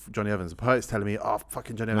linked with Johnny Evans. Poet's telling me, "Oh,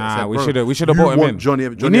 fucking Johnny Evans." Nah, we should have brought him in. Johnny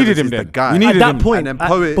we needed him then. The guy. We needed at that him. point. And then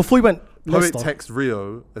Poet, before we went, Poet texted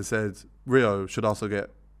Rio and said, "Rio should also get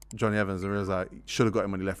Johnny Evans." And Rio's like, "Should have got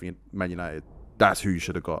him when he left Man United. That's who you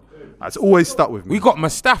should have got." That's always stuck with me. We got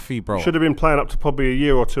Mustafi, bro. Should have been playing up to probably a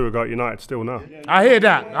year or two ago at United still now. I hear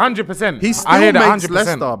that, 100%. He still makes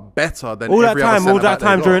Leicester better than all every that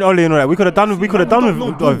time during Oli and all that. We could have done with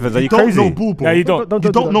Evans. Are you crazy? No, you don't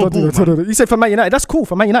know Boo. You said for Man United. That's cool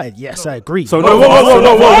for Man United. Yes, I agree. So no,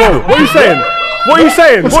 whoa. What are you saying? What are you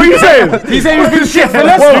saying? What are you saying? He's saying he's been shit for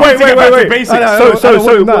Leicester. Wait.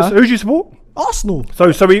 So who do you support? Arsenal. So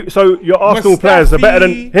your Arsenal players are better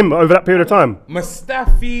than him over that period of time.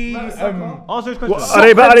 Mustafi. Are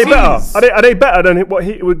they better? Are they better than what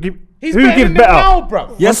he would give? He's who gives better? Now,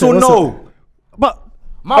 bro. Yes or no? But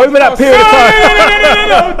over that period of time.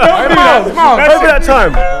 Over that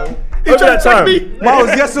time. Over that time. Miles,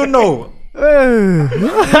 yes or no?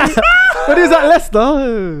 But he's at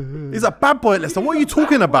Leicester. He's a bad boy at Leicester. What are you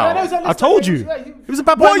talking about? I told you. He was a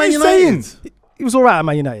bad boy at Man United. What are you saying? He was alright at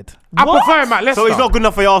Man United. I prefer him at Leicester. So he's not good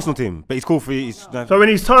enough for your Arsenal team, but he's cool for you. So in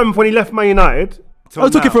his time when he left Man United, I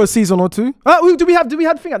took it for a season or two. Do we have the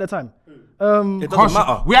thing at the time? It doesn't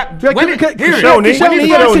matter. We had Koscielny.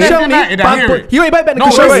 You ain't better than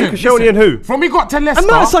Koscielny and who? From he got to Leicester.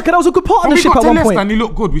 And Mertesacker, that was a good partnership at one point. And he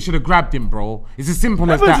looked good. We should have grabbed him, bro. It's as simple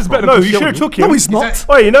as that. No, you should have took him. No, he's not.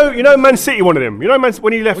 Oh, you know, Man City wanted him. You know,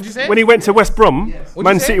 when he left, when he went to West Brom,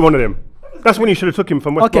 Man City wanted him. That's when you should have took him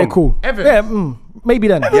from West Brom. Okay, cool. Yeah, maybe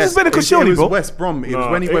then. Yes, is better Koscielny, bro. It was West Brom. It was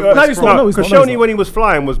when he went West Brom. No, Koscielny when he was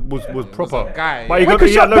flying was proper.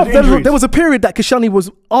 There was a period that Koscielny was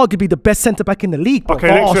arguably the best centre back in the league. Okay,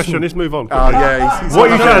 next question. Let's move on. What are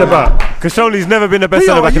you chatting about? Koscielny's never been the best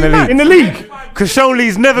centre back in the league. In the league,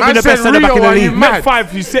 Koscielny's never been the best centre back in the league. Met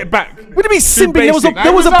 5, you sit back. What do you mean simping?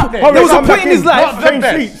 There was a point in his life.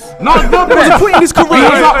 Not there was a point in his career.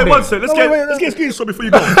 One second. Let's get Skits before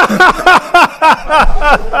you go.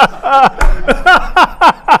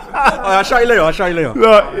 I'll show you later.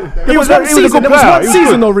 He was a good player. There was one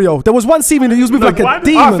season though, Rio. There was one season he was moving like a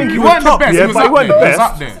demon. I think he was top, but he wasn't the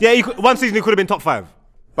best. Yeah, one season he could have been top 5.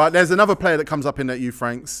 But there's another player that comes up in that you,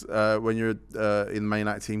 Franks, when you're in the Man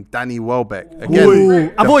United team, Danny Welbeck.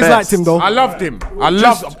 Again, I've always liked him though. I loved him.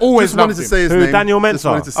 Just wanted to say his name. Daniel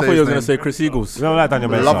Mensah. I thought you were going to say Chris Eagles. You don't like Daniel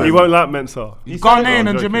Mensah. He won't like Mensah. He's Ghanaian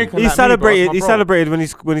and Jamaican. He celebrated when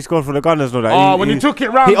he scored for the Gunners and all that. Oh, when he took it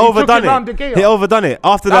round. He overdone it. He overdone it.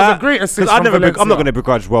 After that, was a great assist. I'm not going to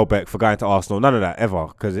begrudge Welbeck for going to Arsenal. None of that ever,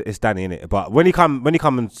 because it's Danny in it. But when he come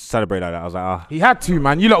and celebrate like that, I was like, he had to,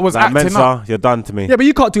 man. You lot was acting up. Mensah, you're done to me. Yeah, but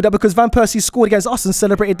you can't do that because Van Persie scored against us and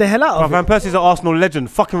celebrated the hell out of it. Van Persie's an Arsenal legend.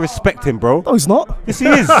 Fucking respect him, bro. No, he's not. Yes, he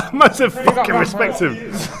is. Massive fucking respect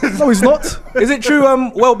him. No, he's not. Is it true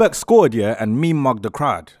Welbeck scored, yeah, and meme mugged the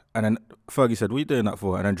crowd? And then Fergie said, what are you doing that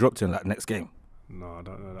for? And then dropped him that next game. No, I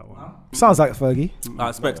don't know that one. Sounds like Fergie.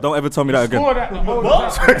 Specs, don't ever tell me that again.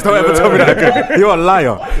 Specs, don't ever tell me that again. You're a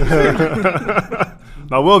liar.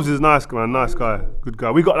 No, Wolves is nice, man. Nice guy, good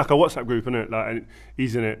guy. We got like a WhatsApp group, innit? Like,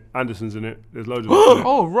 he's in it. Anderson's in it. There's loads of.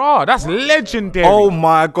 Oh, raw. That's legendary. Oh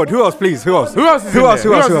my God. Who else, please? Who else? Who else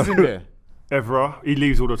is in there? Evra, he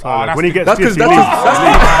leaves all the time. When he gets pissed, he leaves.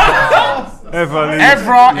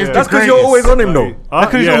 Evra is that's because you're always on him, though.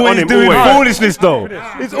 That's because you're always doing foolishness, though.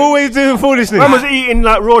 He's always doing foolishness. Man was eating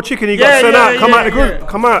like raw chicken. He got sent out. Come out the group.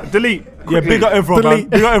 Come out. Delete. Yeah, big up Evra, man.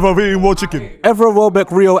 Big up Evra eating raw chicken. Evra,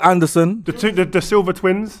 Welbeck, Rio, Anderson. The Silver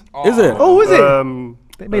Twins. Is it? Oh, is it?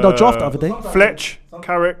 They made our draft the other day. Fletch,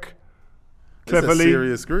 Carrick. That's a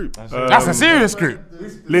serious group. That's a serious group.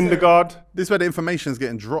 Lindegaard. This is where the information's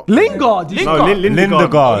getting dropped. Lingard. No,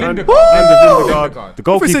 Lindegaard. The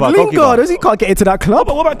goalkeeper. Lingard, he can't get into that club.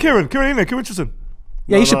 What about Kieran? Kieran in there? Kieran Richardson.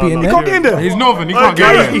 Yeah, he should be in there. He can't get in there. He's northern. He can't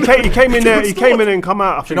get in there. He came in there. He came in and come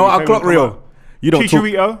out. You know what? I clock Rio. You don't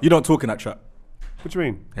Chicharito. You don't talk in that chat. What do you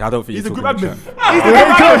mean? I don't think He's a you're group talking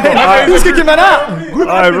admin. Who's kicking that out?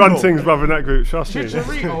 I run things, brother, in that group. Trust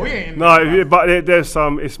me. No, but there's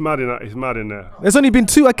some. It's mad in that. It's mad in there. There's only been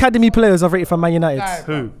 2 academy players I've rated from Man United.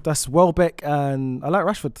 Who? That's Welbeck and I like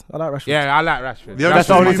Rashford. Yeah, I like Rashford. That's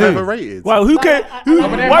the only ever rated. Well, who cares?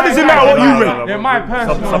 Why does it matter what you rate? They're my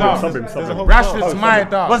personal dog. Rashford's my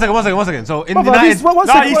dog. One second. So in Brother, United,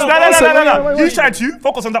 No. He's trying to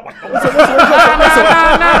focus on that one.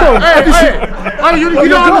 Hey, you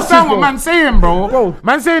don't understand what man's saying, bro.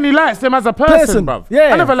 Man's saying he likes him as a person, bro.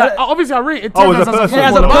 Yeah. I never like. Obviously, I rated Tevez as a person.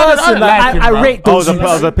 As a person, I rate those.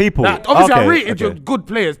 as a people. Obviously, I rated your good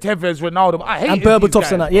players, Tevez, Ronaldo. I hate And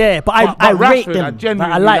Bergkamp and that. Yeah, but I rate them.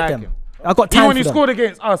 I like them. I got time Even when he for them. scored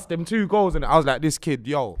against us, them 2 goals in it, I was like, this kid,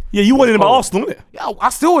 yo. Yeah, you wanted him at Arsenal, innit? Yeah,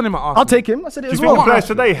 I still want him at Arsenal. I'll take him. I said it Do as you think well. players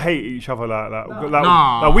today hate each other like that?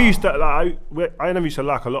 Nah. Like we used to. Like I never used to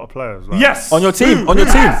like a lot of players. Like. Yes. On your team. On your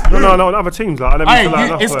team. No, on other teams. Like I never used to like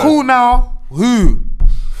enough It's players. cool now. Who?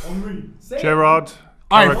 Gerard.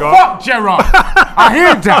 Hey, Carragher. fuck Gerard. I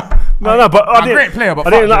hear that. No, but I didn't. Great player, but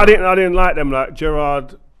I didn't like them. Like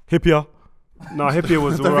Gerard. Hippier. No, Hippier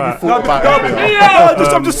was I don't think alright. he thought about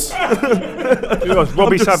it. I'm just. Who else?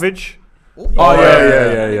 Robbie Savage. Oh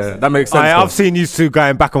yeah. That makes sense. I've seen you 2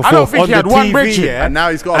 going back and forth I don't think on he had the one TV, Bridget. yeah. And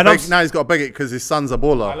now he's got to beg it because his son's a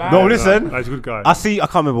baller. No, listen. He's a good guy. I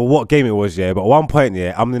can't remember what game it was, yeah, but at one point,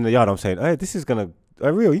 yeah, I'm in the yard, I'm saying, hey, this is gonna,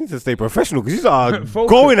 Rio, you need to stay professional because you are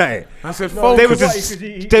going at it. I said, They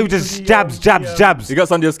were just jabs. You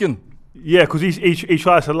got under your skin. Yeah, because he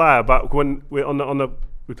tries to lie about when we're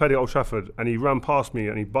we played at Old Trafford and he ran past me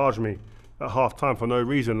and he barged me at half time for no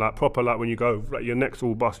reason, like proper, like when you go, like your neck's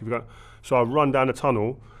all bust. So I run down the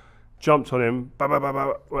tunnel, jumped on him,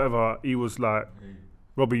 whatever. He was like,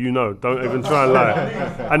 Robbie, don't even try and lie.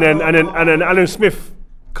 and then Alan Smith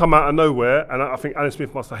come out of nowhere, and I think Alan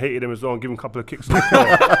Smith must have hated him as well and given him a couple of kicks on the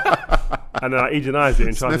floor. And then he denies it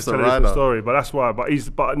and tries to tell a different story. But that's why. But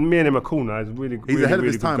me and him are cool now. He's really ahead of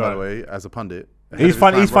really his time, guy. by the way, as a pundit. He's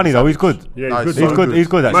funny though. He's good. Yeah, Nice. he's good. He's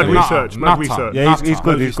good actually. Mad research. Yeah, he's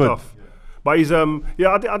good. He's good. Stuff. But he's I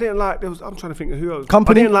didn't like. I'm trying to think of who else.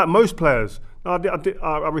 Company? I didn't like most players. No,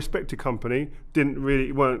 I respected Company.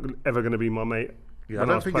 Weren't ever going to be my mate. Yeah, I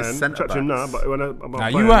don't think it's centre backs.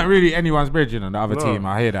 you weren't really anyone's bridging on the other team.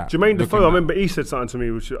 I hear that. Jermaine Defoe, I remember he said something to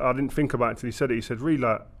me which I didn't think about until he said it. He said, really,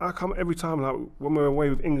 like, how come every time, like, when we're away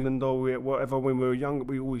with England or whatever, when we were young,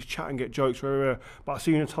 we always chat and get jokes, but I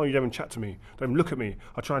see you in the time you don't even chat to me, don't even look at me.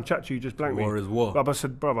 I try and chat to you, just blank me. War is war. But I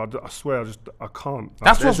said, brother, I swear, I can't.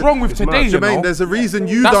 That's what's wrong with today, you know. Jermaine, there's a reason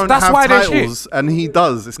you don't have titles and he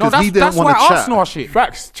does. It's because he didn't want to chat. That's why Arsenal are shit.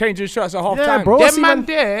 Facts, changing shirts at half Yeah, time. bro. Them man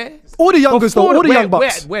there. All the youngers though, all the young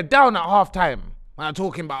bucks. We're down at half time. When I'm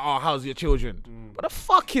talking about, how's your children? What the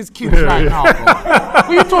fuck is kids right now, bro? What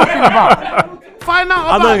are you talking about? Find out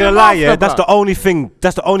about I'm not gonna them lie, after, yeah. That's bro. the only thing.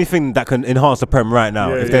 That's the only thing that can enhance the Prem right now.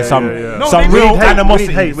 Yeah, if there's some No, real hate,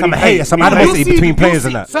 animosity, some hate, some animosity between players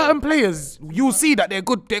and that. Certain players, you'll see that they're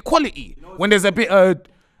good, they're quality. When there's a bit of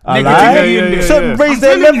I negativity in there. Some raise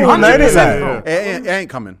their level, man. 100%, It ain't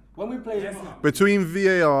coming. When we play Between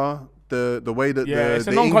VAR, the way that it's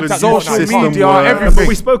the a England non-contact youth social system media, works. everything. But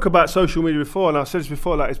we spoke about social media before, and I said this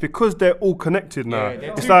before. Like, it's because they're all connected now.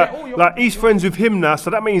 It's like he's friends with him now, so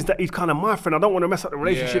that means that he's kind of my friend. I don't want to mess up the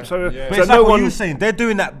relationship. So, But so it's like no what one. you were saying. They're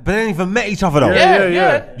doing that, but they ain't even met each other though.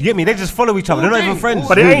 Yeah. You get me? They just follow each other. They're not even friends.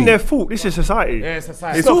 But it ain't their fault. This is society. Yeah,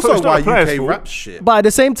 society. It's not- also it's not why the players' UK fault. rap shit. But at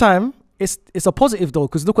the same time, it's a positive though,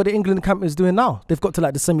 because look what the England camp is doing now. They've got to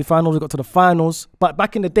like the semi-finals, they've got to the finals. But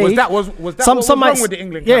back in the day, Was that what was wrong with the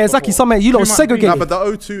England Yeah, camp exactly. before? Some you lot Too much segregated. No, but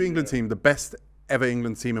the 02 England team, the best ever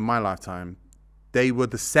England team in my lifetime, they were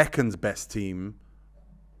the second best team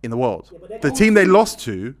in the world. The team they lost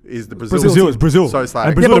to is the Brazil. It's Brazil. So it's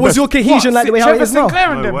like Yeah, but was your cohesion like the way how it is now?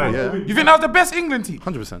 Sinclair and No them, way. bro. Yeah. You think that was the best England team?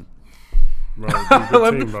 100%.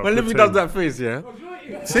 When Lippy does that face, yeah.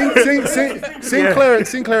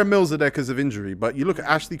 Sinclair and Mills are there because of injury, but you look at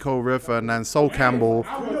Ashley Cole, Rio Ferdinand, Sol Campbell,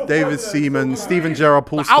 David Seaman, Steven Gerrard,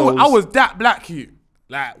 Paul I Scholes. was that black you.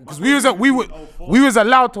 Like, because we was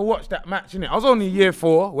allowed to watch that match, innit? I was only year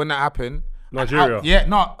 4 when that happened. Nigeria.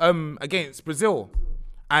 Against Brazil.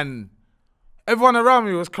 And everyone around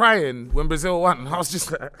me was crying when Brazil won. And I was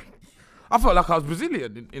just like, I felt like I was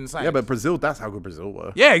Brazilian inside. Yeah, but Brazil, that's how good Brazil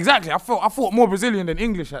were. Yeah, exactly. I thought more Brazilian than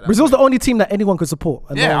English at that Brazil's point. the only team that anyone could support.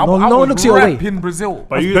 And Yeah, no I one was looks your way. in Brazil.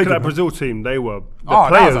 But you look at that Brazil team, they were the Oh,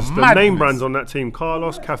 that was players, a the madness. name brands on that team: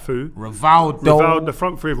 Carlos, Cafu, Rivaldo. the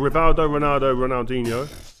front three of Rivaldo, Ronaldo, Ronaldinho,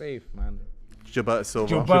 Safe, man. Gilberto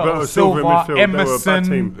Silva. Gilberto Silva in midfield. They were a bad Emerson.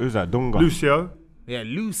 team. Who's that? Dunga. Lucio. Yeah,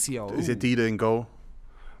 Lucio. Is it Dida in goal?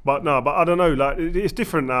 But I don't know. Like it's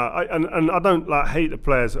different now, and I don't like hate the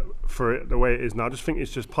players for it the way it is now. I just think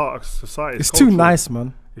it's just part of society. It's too nice,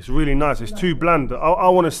 man. It's really nice. It's too bland. I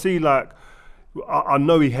want to see like. I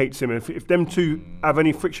know he hates him, and if them two have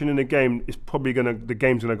any friction in the game, it's probably the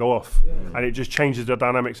game's gonna go off, and it just changes the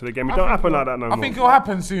dynamics of the game. It don't happen like that no more. I think it'll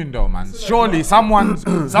happen soon, though, man. Surely someone's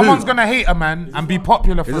gonna hate a man and be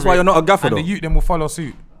popular for it. Is this why you're not a gaffer, and though? the youth then will follow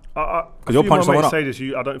suit. Because you're punching someone up. Say this,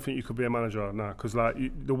 I don't think you could be a manager now. Because like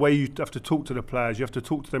the way you have to talk to the players, you have to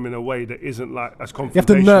talk to them in a way that isn't like as confrontational. You have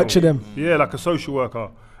to nurture them. Yeah, like a social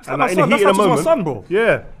worker. And like in the heat of the moment, my son, bro.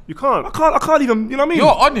 Yeah, you can't. I can't even. You know what I mean? You're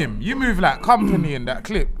on him. You move like company in that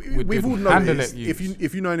clip. We've all noticed.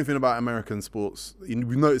 If you know anything about American sports,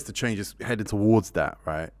 we've noticed the changes headed towards that,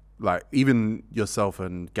 right? Like even yourself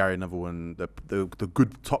and Gary Neville and the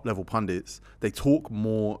good top level pundits, they talk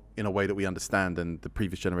more in a way that we understand than the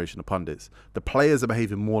previous generation of pundits. The players are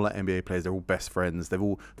behaving more like NBA players. They're all best friends. They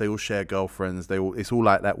all share girlfriends. It's all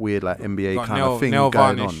like that weird like NBA kind of thing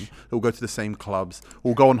going on. They all go to the same clubs.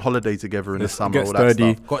 All go on holiday together in the summer. All that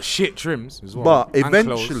stuff. Got shit trims as well. But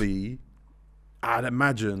eventually, I'd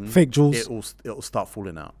imagine fake jewels. It'll start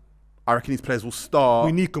falling out. I reckon these players will start.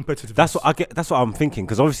 We need competitiveness. That's what I get. That's what I'm thinking,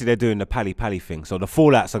 because obviously they're doing the pally thing, so the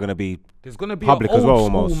fallouts are going to be there's going to be public as well,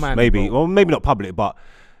 almost. Man, maybe, well, maybe not public, but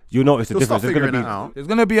you'll notice the difference. There's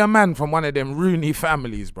going to be a man from one of them Rooney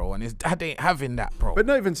families, bro, and his dad ain't having that, bro. But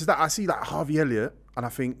not even just that. I see like Harvey Elliott, and I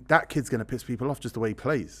think that kid's going to piss people off just the way he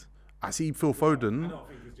plays. I see Phil Foden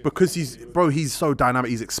because he's so dynamic.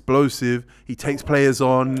 He's explosive. He takes players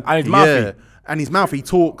on. And he's mouthy. And his mouth, he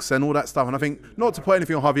talks and all that stuff. And I think, not to put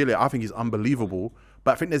anything on Harvey Elliott, I think he's unbelievable.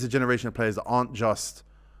 But I think there's a generation of players that aren't just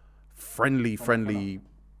friendly,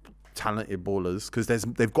 talented ballers, because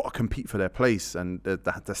they've got to compete for their place, and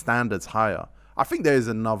the standard's higher. I think there is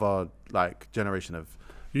another like generation of.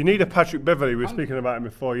 You need a Patrick Beverley. We were speaking about him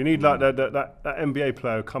before. You need like that NBA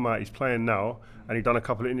player who come out. He's playing now, and he's done a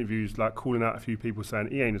couple of interviews, like calling out a few people, saying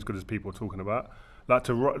he ain't as good as people are talking about. Like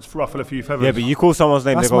to ruffle a few feathers. Yeah, but you call someone's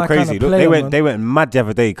name, they go crazy. Look, they went mad the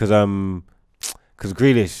other day because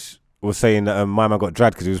Grealish was saying that my man got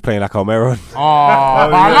dragged because he was playing like Almiron.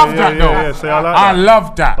 I love that though. Yeah, see, I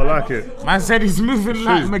love that. I like it. Man said he's moving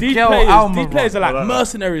like Miguel Almiron. Almiron. These players are like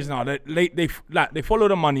mercenaries now. They follow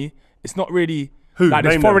the money. It's not really who. Like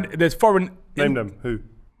there's foreign. Name them. Who?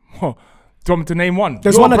 Do you want me to name one?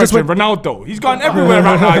 There's one that just went Ronaldo. He's gone everywhere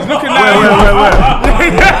right now. He's looking like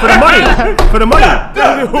For the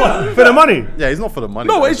money. For the money. Yeah, he's not for the money.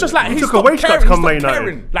 No, it's just like he took a wage cut to come Man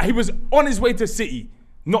United. Like he was on his way to City,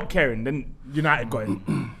 not caring. Then United got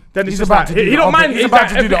him. Then he's about to do he don't mind. He's about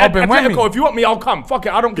to do the Atletico. If you want me, I'll come. Fuck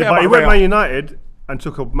it, I don't care. But he went Man United and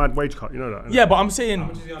took a mad wage cut. You know that. Yeah, but I'm saying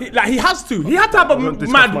he has to. He had to have a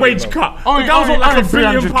mad wage cut. The guys on like £1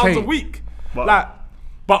 billion a week.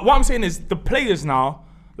 But what I'm saying is the players now,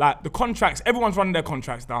 like the contracts, everyone's running their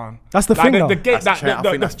contracts down. That's the thing. The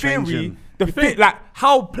theory, like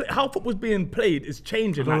how football's being played is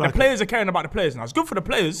changing. Like the players are caring about the players now. It's good for the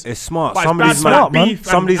players. It's smart. But Some of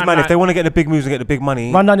these man, if they want to get the big moves and get the big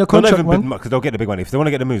money, run down your contract, because they'll get the big money. If they want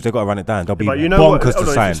to get the moves, they've got to run it down. They'll be bonkers to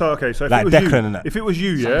sign. So like Declan and that. If it was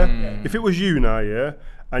you, if it was you now,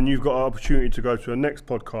 and you've got an opportunity to go to a next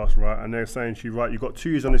podcast, right, and they're saying to you, right, you've got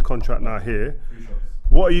 2 years on this contract now here.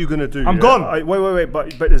 What are you going to do? I'm gone. Wait,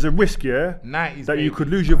 but there's a risk, that you could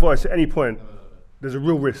lose your voice at any point. There's a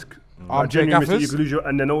real risk. Genuine risk that you could lose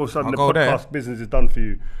and then all of a sudden the podcast business is done for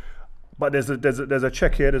you. But there's a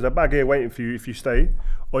check here, there's a bag here waiting for you if you stay,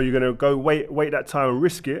 or you're going to go wait that time and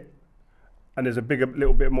risk it, and there's a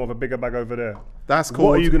little bit more of a bigger bag over there. What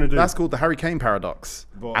are you going to do? That's called the Harry Kane paradox.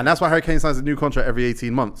 And that's why Harry Kane signs a new contract every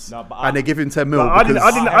 18 months. And they give him 10 mil. I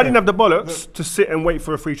didn't have the bollocks to sit and wait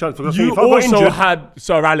for a free transfer. You also had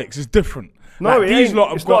Sir Alex. It's different. No, like it's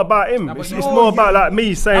not about him. It's more about like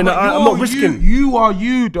me saying that I'm not risking. You are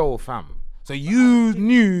you though, fam. So you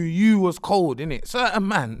knew you was cold, innit? Certain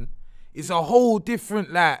man, it's a whole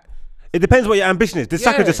different like. It depends what your ambition is. Did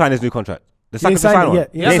Saka just sign his new contract? The Saka sign it.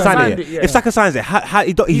 He ain't signed it yet. If Saka signs it,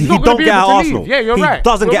 he don't get out of Arsenal. Yeah, you're right. He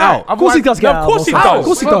doesn't get out. Of course he does get out. Of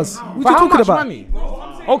course he does. What are you talking about? Money?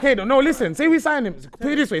 Okay, no, listen. Say we sign him.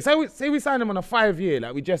 Put it this way. Say we sign him on a 5-year,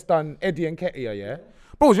 like we just done Eddie and Ketia, yeah?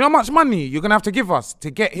 Bro, do you know how much money you're gonna have to give us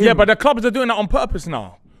to get him? Yeah, but the clubs are doing that on purpose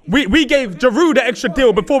now. We gave Giroud the extra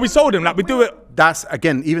deal before we sold him. Like we do it. That's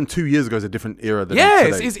again, even 2 years ago is a different era than today.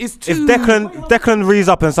 It's if Declan rees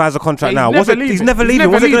up and signs a contract now, he's never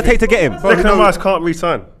leaving. What's it going to take to get him? Declan Rice can't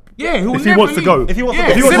re-sign. Yeah, if he wants to go. If he wants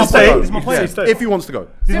to stay, if he wants to go.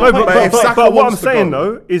 But what I'm saying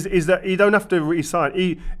though is that he don't have to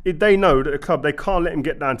re-sign. They know that the club, they can't let him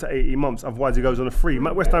get down to 18 months, otherwise he goes on a free.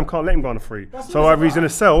 West Ham can't let him go on a free. So either he's going to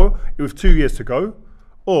sell with 2 years to go,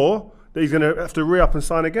 or that he's going to have to re-up and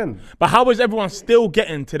sign again. But how is everyone still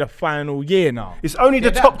getting to the final year now? It's only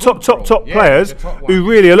the top players who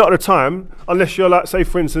really, a lot of the time, unless you're like, say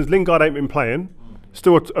for instance, Lingard ain't been playing,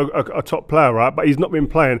 still a top player, right? But he's not been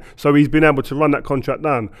playing, so he's been able to run that contract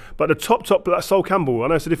down. But the top, like Sol Campbell, I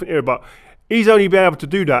know it's a different era, but he's only been able to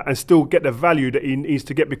do that and still get the value that he needs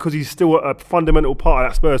to get because he's still a fundamental part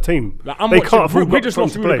of that Spurs team. Like, they can't afford. We just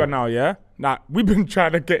lost Rudiger now, yeah. Nah, we've been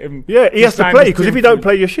trying to get him. Yeah, he has to play because if he don't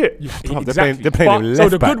play, you're shit. Exactly. They're playing him left back.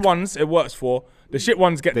 So the good ones it works for. The shit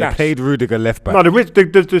ones get dashed. They played Rudiger left back. No,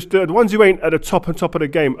 the ones who ain't at the top of the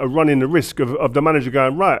game are running the risk of the manager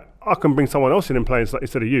going, right, I can bring someone else in and play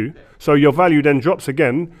instead of you. So your value then drops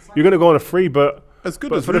again. You're going to go on a free, but as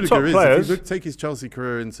good as Rudiger is, if you take his Chelsea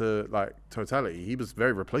career into like totality, he was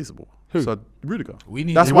very replaceable. Who? So Rudiger.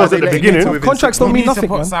 That's why at the beginning. Contracts don't mean nothing,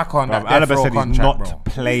 man. Alaba said he's not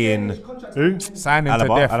playing. Who? Signing to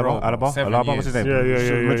death row. Alaba, what's his name?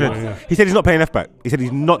 Yeah. He said he's not playing left back. He said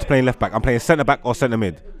he's not playing left back. I'm playing centre back or centre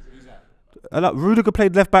mid. Rudiger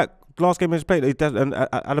played left back last game he's played, and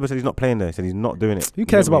Alaba said he's not playing there. He said he's not doing it. Who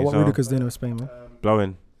cares about what Rudiger's doing in Spain, man?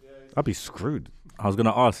 Blowing. I'd be screwed. I was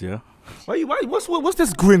gonna ask you. What's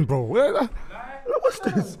this grin, bro? What's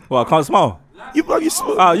this? Well, I can't smile. You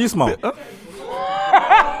smile. You smile.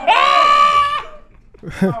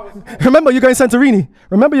 Remember, you're going Santorini.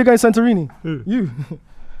 Who? You.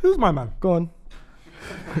 Who's my man? Go on.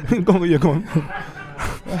 Go on.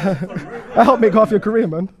 I helped make half your career,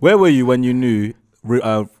 man. Where were you when you knew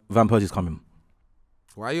Van Persie's coming?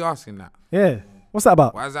 Why are you asking that? Yeah. What's that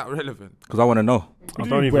about? Why is that relevant? Because I want to know. I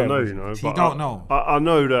don't even know, you know. You don't know. I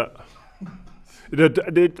know that.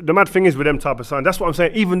 The mad thing is with them type of signs, that's what I'm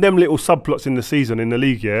saying. Even them little subplots in the season in the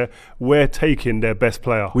league, yeah, we're taking their best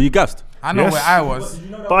player. Were you gassed? I know where I was.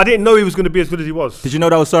 But I didn't know he was going to be as good as he was. Did you know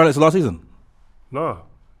that was Sir Alex's last season? No.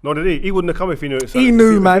 Nor did he. He wouldn't have come if he knew it. He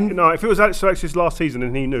knew, man. No, if it was Sir Alex's last season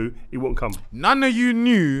and he knew, he wouldn't come. None of you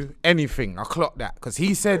knew anything. I clocked that. Because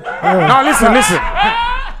he said, no, listen.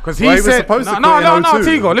 Because he said, no,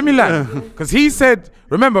 Tego, let me land. Because he said,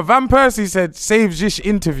 remember, Van Persie said, save this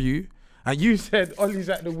interview. And you said, Ollie's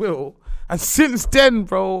at the wheel. And since then,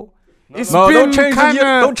 bro, it's been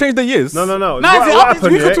don't change the years. No. What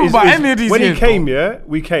happened, we could talk about any of these when years. When he came,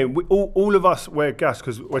 we came. All of us were gassed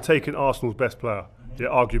because we're taking Arsenal's best player. Yeah,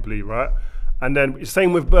 arguably, right? And then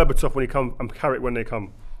same with Berbatov when he come and Carrick when they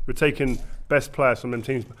come. We're taking best players from them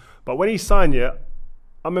teams. But when he signed, I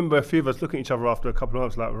remember a few of us looking at each other after a couple of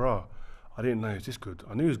months like, rah, I didn't know he was this good.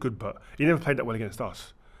 I knew he was good, but he never played that well against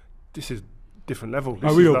us. This is different level.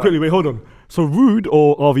 Quickly, wait, hold on. So Rude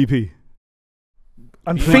or RVP?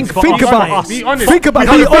 And think about it. Be honest. Think about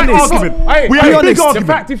it. Be honest. We had a big The argument.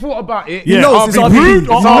 fact he thought about it. He knows it's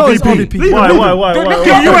RVP. Why?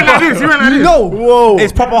 You went like this. No. Whoa.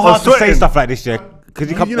 It's proper hard to say stuff like this, yeah. Because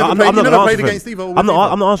you never played against Steve. I'm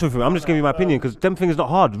not answering for him. I'm just giving you my opinion because them things is not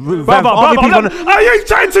hard. I ain't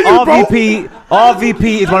chatting to you, bro. RVP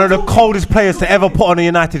is one of the coldest players to ever put on a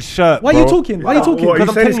United shirt. Why are you talking? Are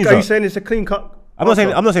you saying it's a clean cut? I'm not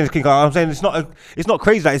saying it's clean cut. I'm saying it's not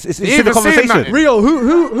crazy. Like, it's in the conversation. Rio,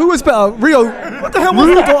 who was better? Rio, what the hell was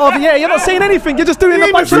that? RVP? You're not saying anything. You're just doing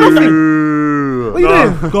a bunch of nothing. What are you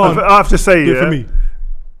doing? Go on. I have to say, for me.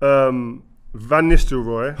 Van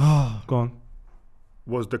Nistelrooy. Go on.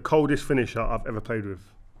 Was the coldest finisher I've ever played with.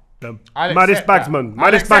 The I'll maddest accept bagsman. that.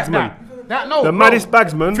 Maddest I'll accept bagsman. that. No, the bro. maddest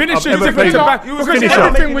bagsman Finisher. I've ever played with.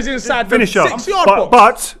 Everything was inside the 6-yard box.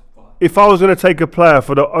 But if I was going to take a player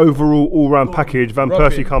for the overall all-round package, Van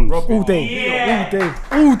Persie comes. All day.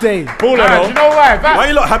 Baller, you know why? Why are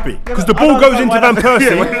you not happy? Because the ball goes into Van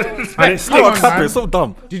Persie and it's It's so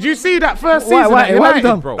dumb. Did you see that first season Why at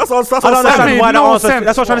United, bro? That's what I don't understand why no that answer.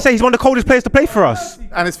 That's what I'm trying to say. He's one of the coldest players to play for us.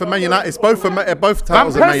 And it's for Man United. It's both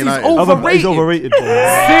titles Van at Man Persie's United. overrated. He's overrated, bro.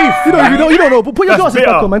 Safe. You don't know. But put your glasses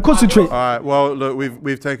back on, man. Concentrate. All right. Well, look,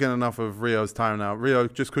 we've taken enough of Rio's time now. Rio,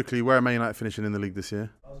 just quickly, where are Man United finishing in the league this year?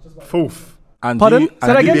 4th. Pardon? Say that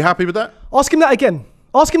Would you be again? happy with that? Ask him that again,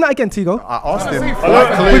 Tego. I asked him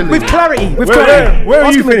quite clearly. With clarity. Where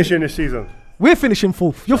are you finishing this season? We're finishing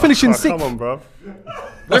 4th. You're finishing 6th. Come on, bro.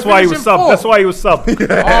 That's why he was sub. That's why he was sub. Do the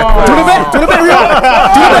bet, Rio.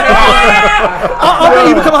 I'll bet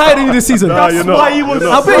you become higher than you this season. No, you're not.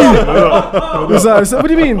 I'll bet you. What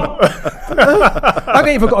do you mean? I ain't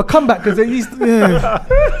even got a comeback because he's.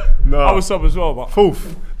 No. I was sub as well, but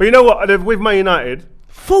 4th. But you know what? With Man United,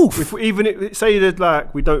 Fourth. Say that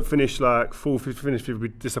like we don't finish like fourth, if we finish fifth,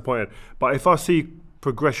 we'd be disappointed. But if I see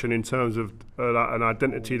progression in terms of like an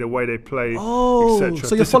identity, the way they play, etc.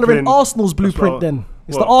 So you're following Arsenal's blueprint then?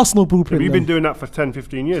 It's the Arsenal blueprint. You've been doing that for 10,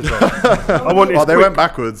 15 years. They went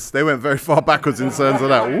backwards. They went very far backwards in terms of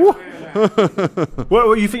that.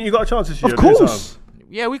 Well, you think you got a chance this year? Of course.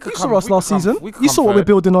 Yeah, we could. You saw us last season. You saw what we're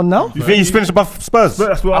building on now. You think he's finished above Spurs?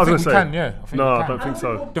 That's what I was going to say. No, I don't think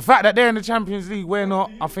so. The fact that they're in the Champions League, we're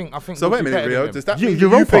not. I think. So wait a minute, Rio. Does that mean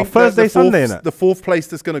you think Thursday, Sunday? The fourth place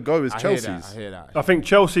that's going to go is Chelsea's? I hear that. I think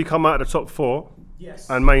Chelsea come out of the top 4,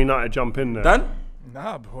 and Man United jump in there. Dan?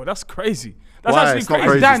 Nah, bro, that's crazy. That's Why? actually It's not crazy.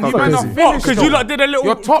 crazy. Dan, It's you not might crazy. not finish. Because you lot did a little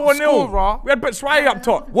Your top 4-0. scorer. We had Batshuayi up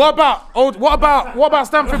top. What about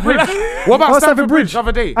Stamford Bridge? What about Stamford Bridge the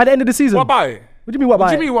other day? At the end of the season. What about it? What do you mean, what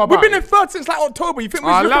about it? We've been in third since like October. You think we're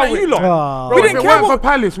looking allow at you it. lot? Bro, We if didn't it care weren't what for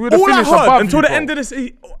Palace, we would have all I finished heard above until you, the bro. end of the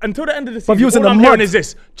season. Until the end of the But you was season, in all the I'm hearing mud. is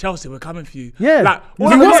this: Chelsea, we're coming for you. Yeah. Like, We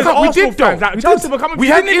all I'm was hearing is coming- we Arsenal did though. fans, like, We Chelsea, did. we're coming for We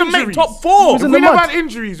you. had Didn't even make injuries. top 4. was If in we the never mud. had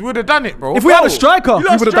injuries, we would have done it, bro. If we had a striker, You we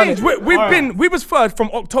lot would have done strange. it. We was third from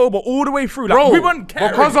October all the way through. Like, Bro, we weren't caring.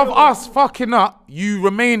 because of us fucking up, you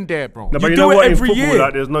remained there, bro. No, but You you do know it what? In every football, year.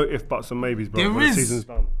 like, there's no if, buts, and maybes, bro. There when is. the season's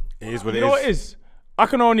done. It is what You know what it is? I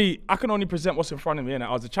can only present what's in front of me, innit?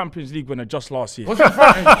 I was a Champions League winner just last year. What's in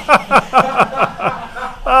front of you?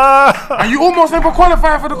 And you almost never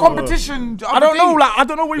qualify for the competition. I don't know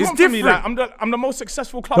what you It's want from me. Like, different. I'm the most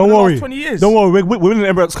successful club Don't in the worry. last 20 years. Don't worry. We're winning the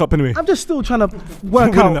Emirates Cup anyway. I'm just still trying to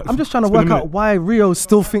work Winning out. that. I'm just trying to It's been work a out minute. why Rio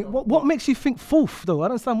still think. What makes you think fourth though? I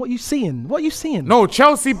don't understand what you seeing. What are you seeing? No,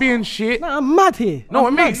 Chelsea being shit. Nah, I'm mad here. No,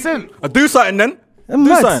 it makes sense. Do something then. I'm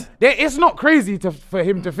Do mad. something. It's not crazy for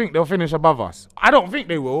him to think they'll finish above us. I don't think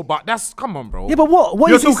they will, but come on, bro. Yeah, but what? What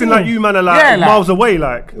You're is he talking saying? like you, man, are like Yeah, like- miles away,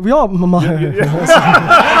 like. We are.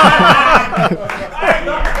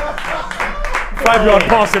 5-yard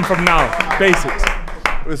passing from now. Basics.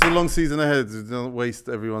 It's a long season ahead. Don't waste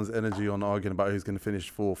everyone's energy on arguing about who's going to finish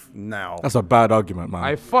fourth now. That's a bad argument, man.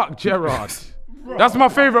 I fuck Gerard. That's my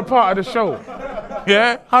favourite part of the show.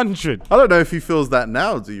 Yeah, 100. I don't know if he feels that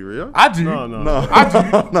now, do you, Rio? I do. No. I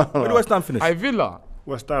do. Where do West Ham finish? I Villa.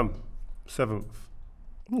 West Ham, 7th.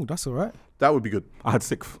 Oh, that's all right. That would be good. I had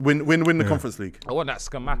 6th. Win the Conference League. I want that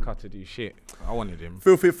Skamaka to do shit. I wanted him.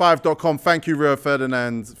 FilthyFellas.com. Thank you, Rio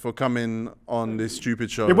Ferdinand, for coming on this stupid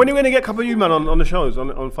show. Yeah, when are you going to get a couple of you, man, on the shows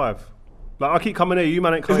on 5? Like, I keep coming here, you,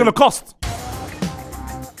 man, ain't It's coming. going to cost.